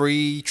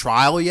free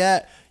trial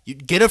yet, you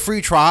get a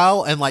free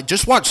trial and like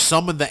just watch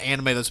some of the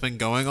anime that's been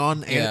going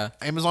on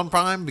Amazon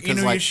Prime, because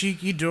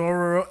Inuyashiki,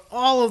 Dora,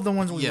 all of the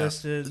ones we yeah,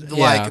 listed.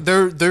 like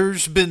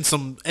there's been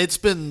some. It's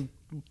been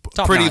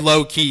Top pretty notch.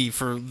 low key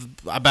for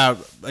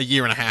about a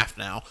year and a half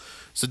now.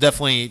 So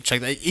definitely check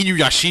that.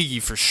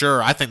 Inuyashiki for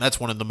sure. I think that's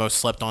one of the most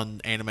slept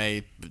on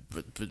anime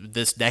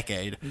this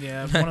decade.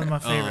 Yeah, one of my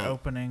favorite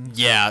openings.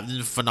 Yeah,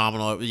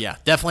 phenomenal. Yeah,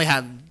 definitely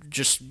have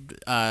just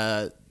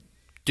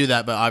do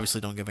that, but obviously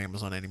don't give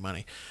Amazon any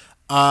money.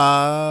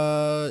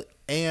 And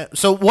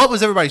so, what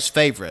was everybody's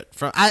favorite?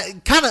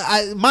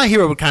 My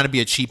Hero would kind of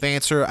be a cheap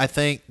answer, I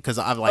think, because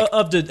I'm like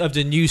Of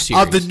the new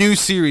series. of the new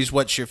series.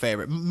 What's your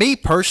favorite? Me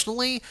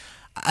personally,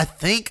 I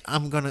think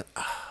I'm gonna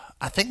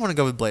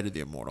go with Blade of the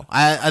Immortal.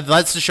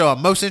 That's the show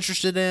I'm most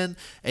interested in.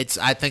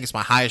 I think it's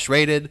my highest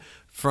rated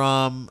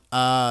from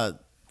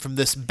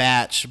this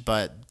batch,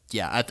 but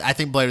yeah, I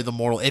think Blade of the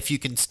Immortal. If you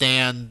can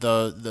stand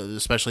the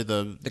especially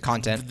the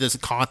content. this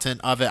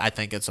content of it, I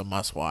think it's a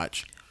must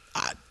watch.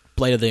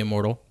 Blade of the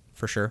Immortal,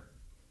 for sure.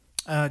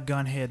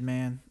 Gunhead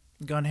Man,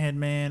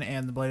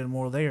 and the Blade of the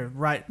Immortal. They are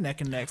right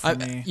neck and neck for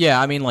me. Yeah,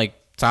 I mean, like,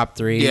 top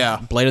 3. Yeah.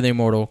 Blade of the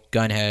Immortal,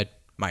 Gunhead,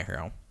 My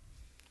Hero.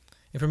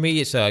 And for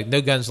me, it's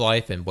No Guns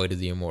Life and Blade of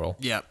the Immortal.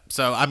 Yeah.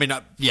 So I mean,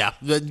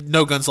 the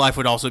No Guns Life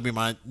would also be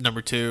my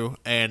number 2,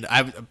 and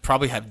I would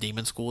probably have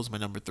Demon School as my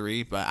number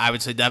 3. But I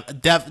would say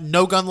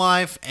No Gun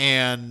Life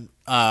and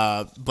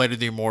Blade of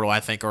the Immortal,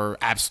 I think, are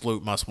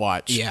absolute must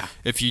watch. Yeah.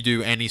 If you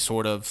do any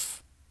sort of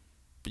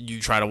you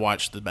try to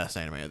watch the best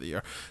anime of the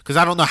year. Because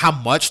I don't know how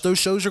much those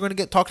shows are going to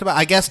get talked about.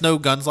 I guess No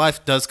Guns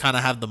Life does kind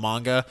of have the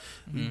manga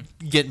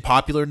getting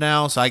popular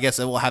now, so I guess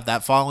it will have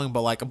that following.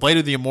 But like Blade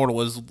of the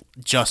Immortal is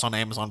just on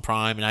Amazon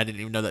Prime, and I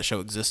didn't even know that show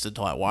existed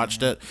until I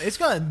watched it. It's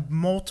got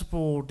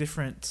multiple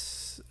different.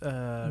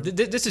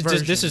 This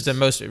is the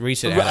most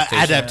recent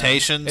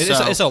Adaptation.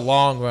 It's a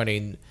long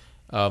running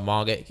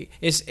manga.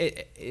 It's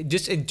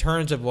just in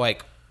terms of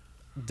like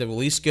the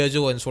release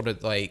schedule and sort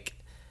of like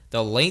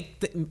the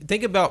length.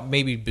 Think about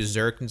maybe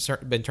Berserk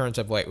in terms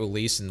of like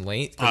release and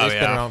length. It's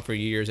been around for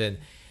years, and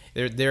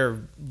they're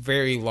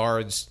very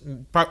large.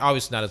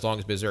 Obviously not as long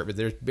as Berserk, but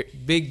there's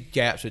big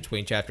gaps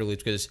between chapter release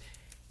because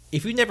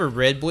if you never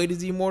read Blade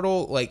of the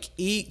Immortal, like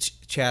each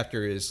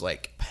chapter is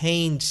like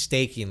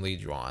painstakingly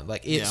drawn.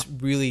 Like it's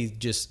really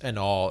just an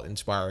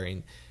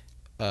awe-inspiring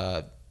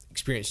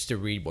experience to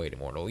read Blade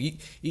Immortal. You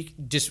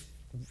just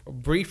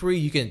briefly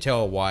you can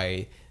tell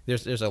why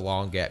there's a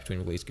long gap between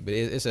release, but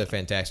it's a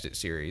fantastic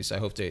series. I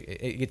hope to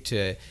get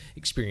to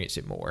experience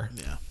it more.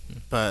 Yeah,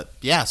 but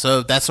yeah,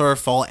 so that's our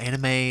fall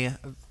anime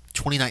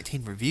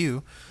 2019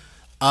 review.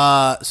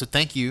 So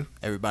thank you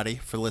everybody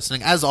for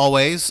listening. As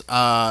always,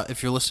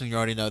 if you're listening, you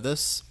already know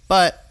this,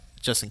 but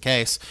just in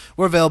case,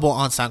 we're available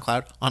on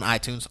SoundCloud, on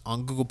iTunes,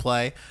 on Google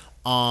Play,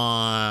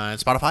 on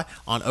Spotify,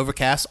 on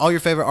Overcast, all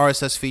your favorite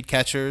RSS feed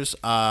catchers.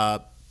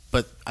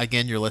 But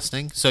again, you're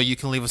listening, so you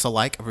can leave us a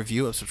like, a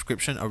review, a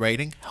subscription, a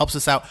rating. Helps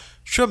us out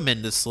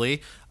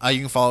tremendously. You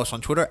can follow us on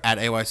Twitter at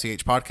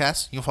AYCH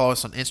Podcast. You can follow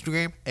us on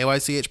Instagram,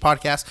 AYCH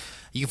Podcast.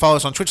 You can follow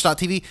us on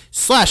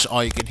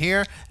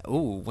twitch.tv/allyoucanhear.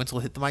 Ooh, Winslow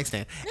hit the mic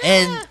stand.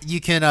 And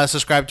you can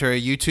subscribe to our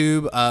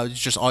YouTube, it's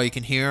just All You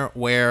Can Hear,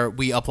 where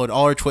we upload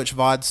all our Twitch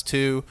VODs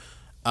to.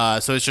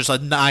 So it's just a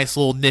nice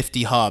little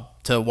nifty hub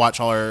to watch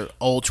all our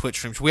old Twitch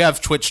streams. We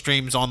have Twitch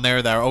streams on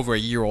there that are over a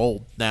year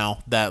old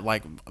now that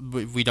like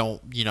we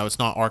don't, it's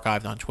not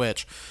archived on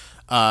Twitch.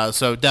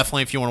 So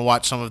definitely if you want to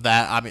watch some of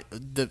that, I mean,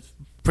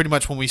 pretty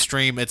much when we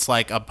stream, it's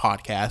like a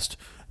podcast.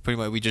 Pretty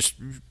much we just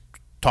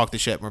talk the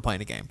shit and we're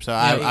playing a game. So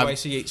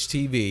AYCH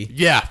TV.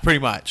 Yeah, pretty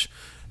much.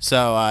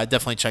 So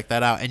definitely check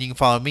that out. And you can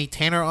follow me,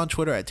 Tanner, on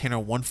Twitter at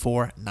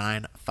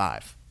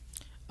Tanner1495.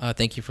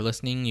 Thank you for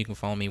listening. You can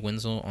follow me,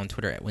 Wenzel, on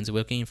Twitter at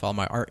WenzelWilkie. And follow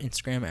my art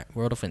Instagram at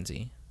World of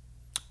Frenzy.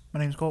 My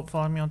name's Colt.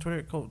 Follow me on Twitter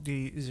at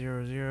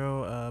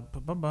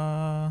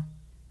ColtD00.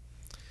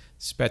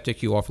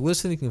 Thank you all for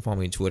listening. You can follow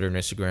me on Twitter and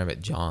Instagram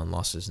at John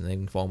Lost His Name. You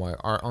can follow my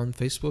art on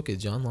Facebook at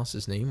John Lost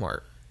His Name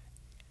Art.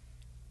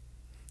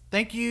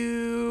 Thank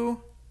you.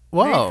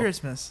 Whoa. Merry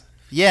Christmas.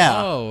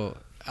 Yeah. Oh,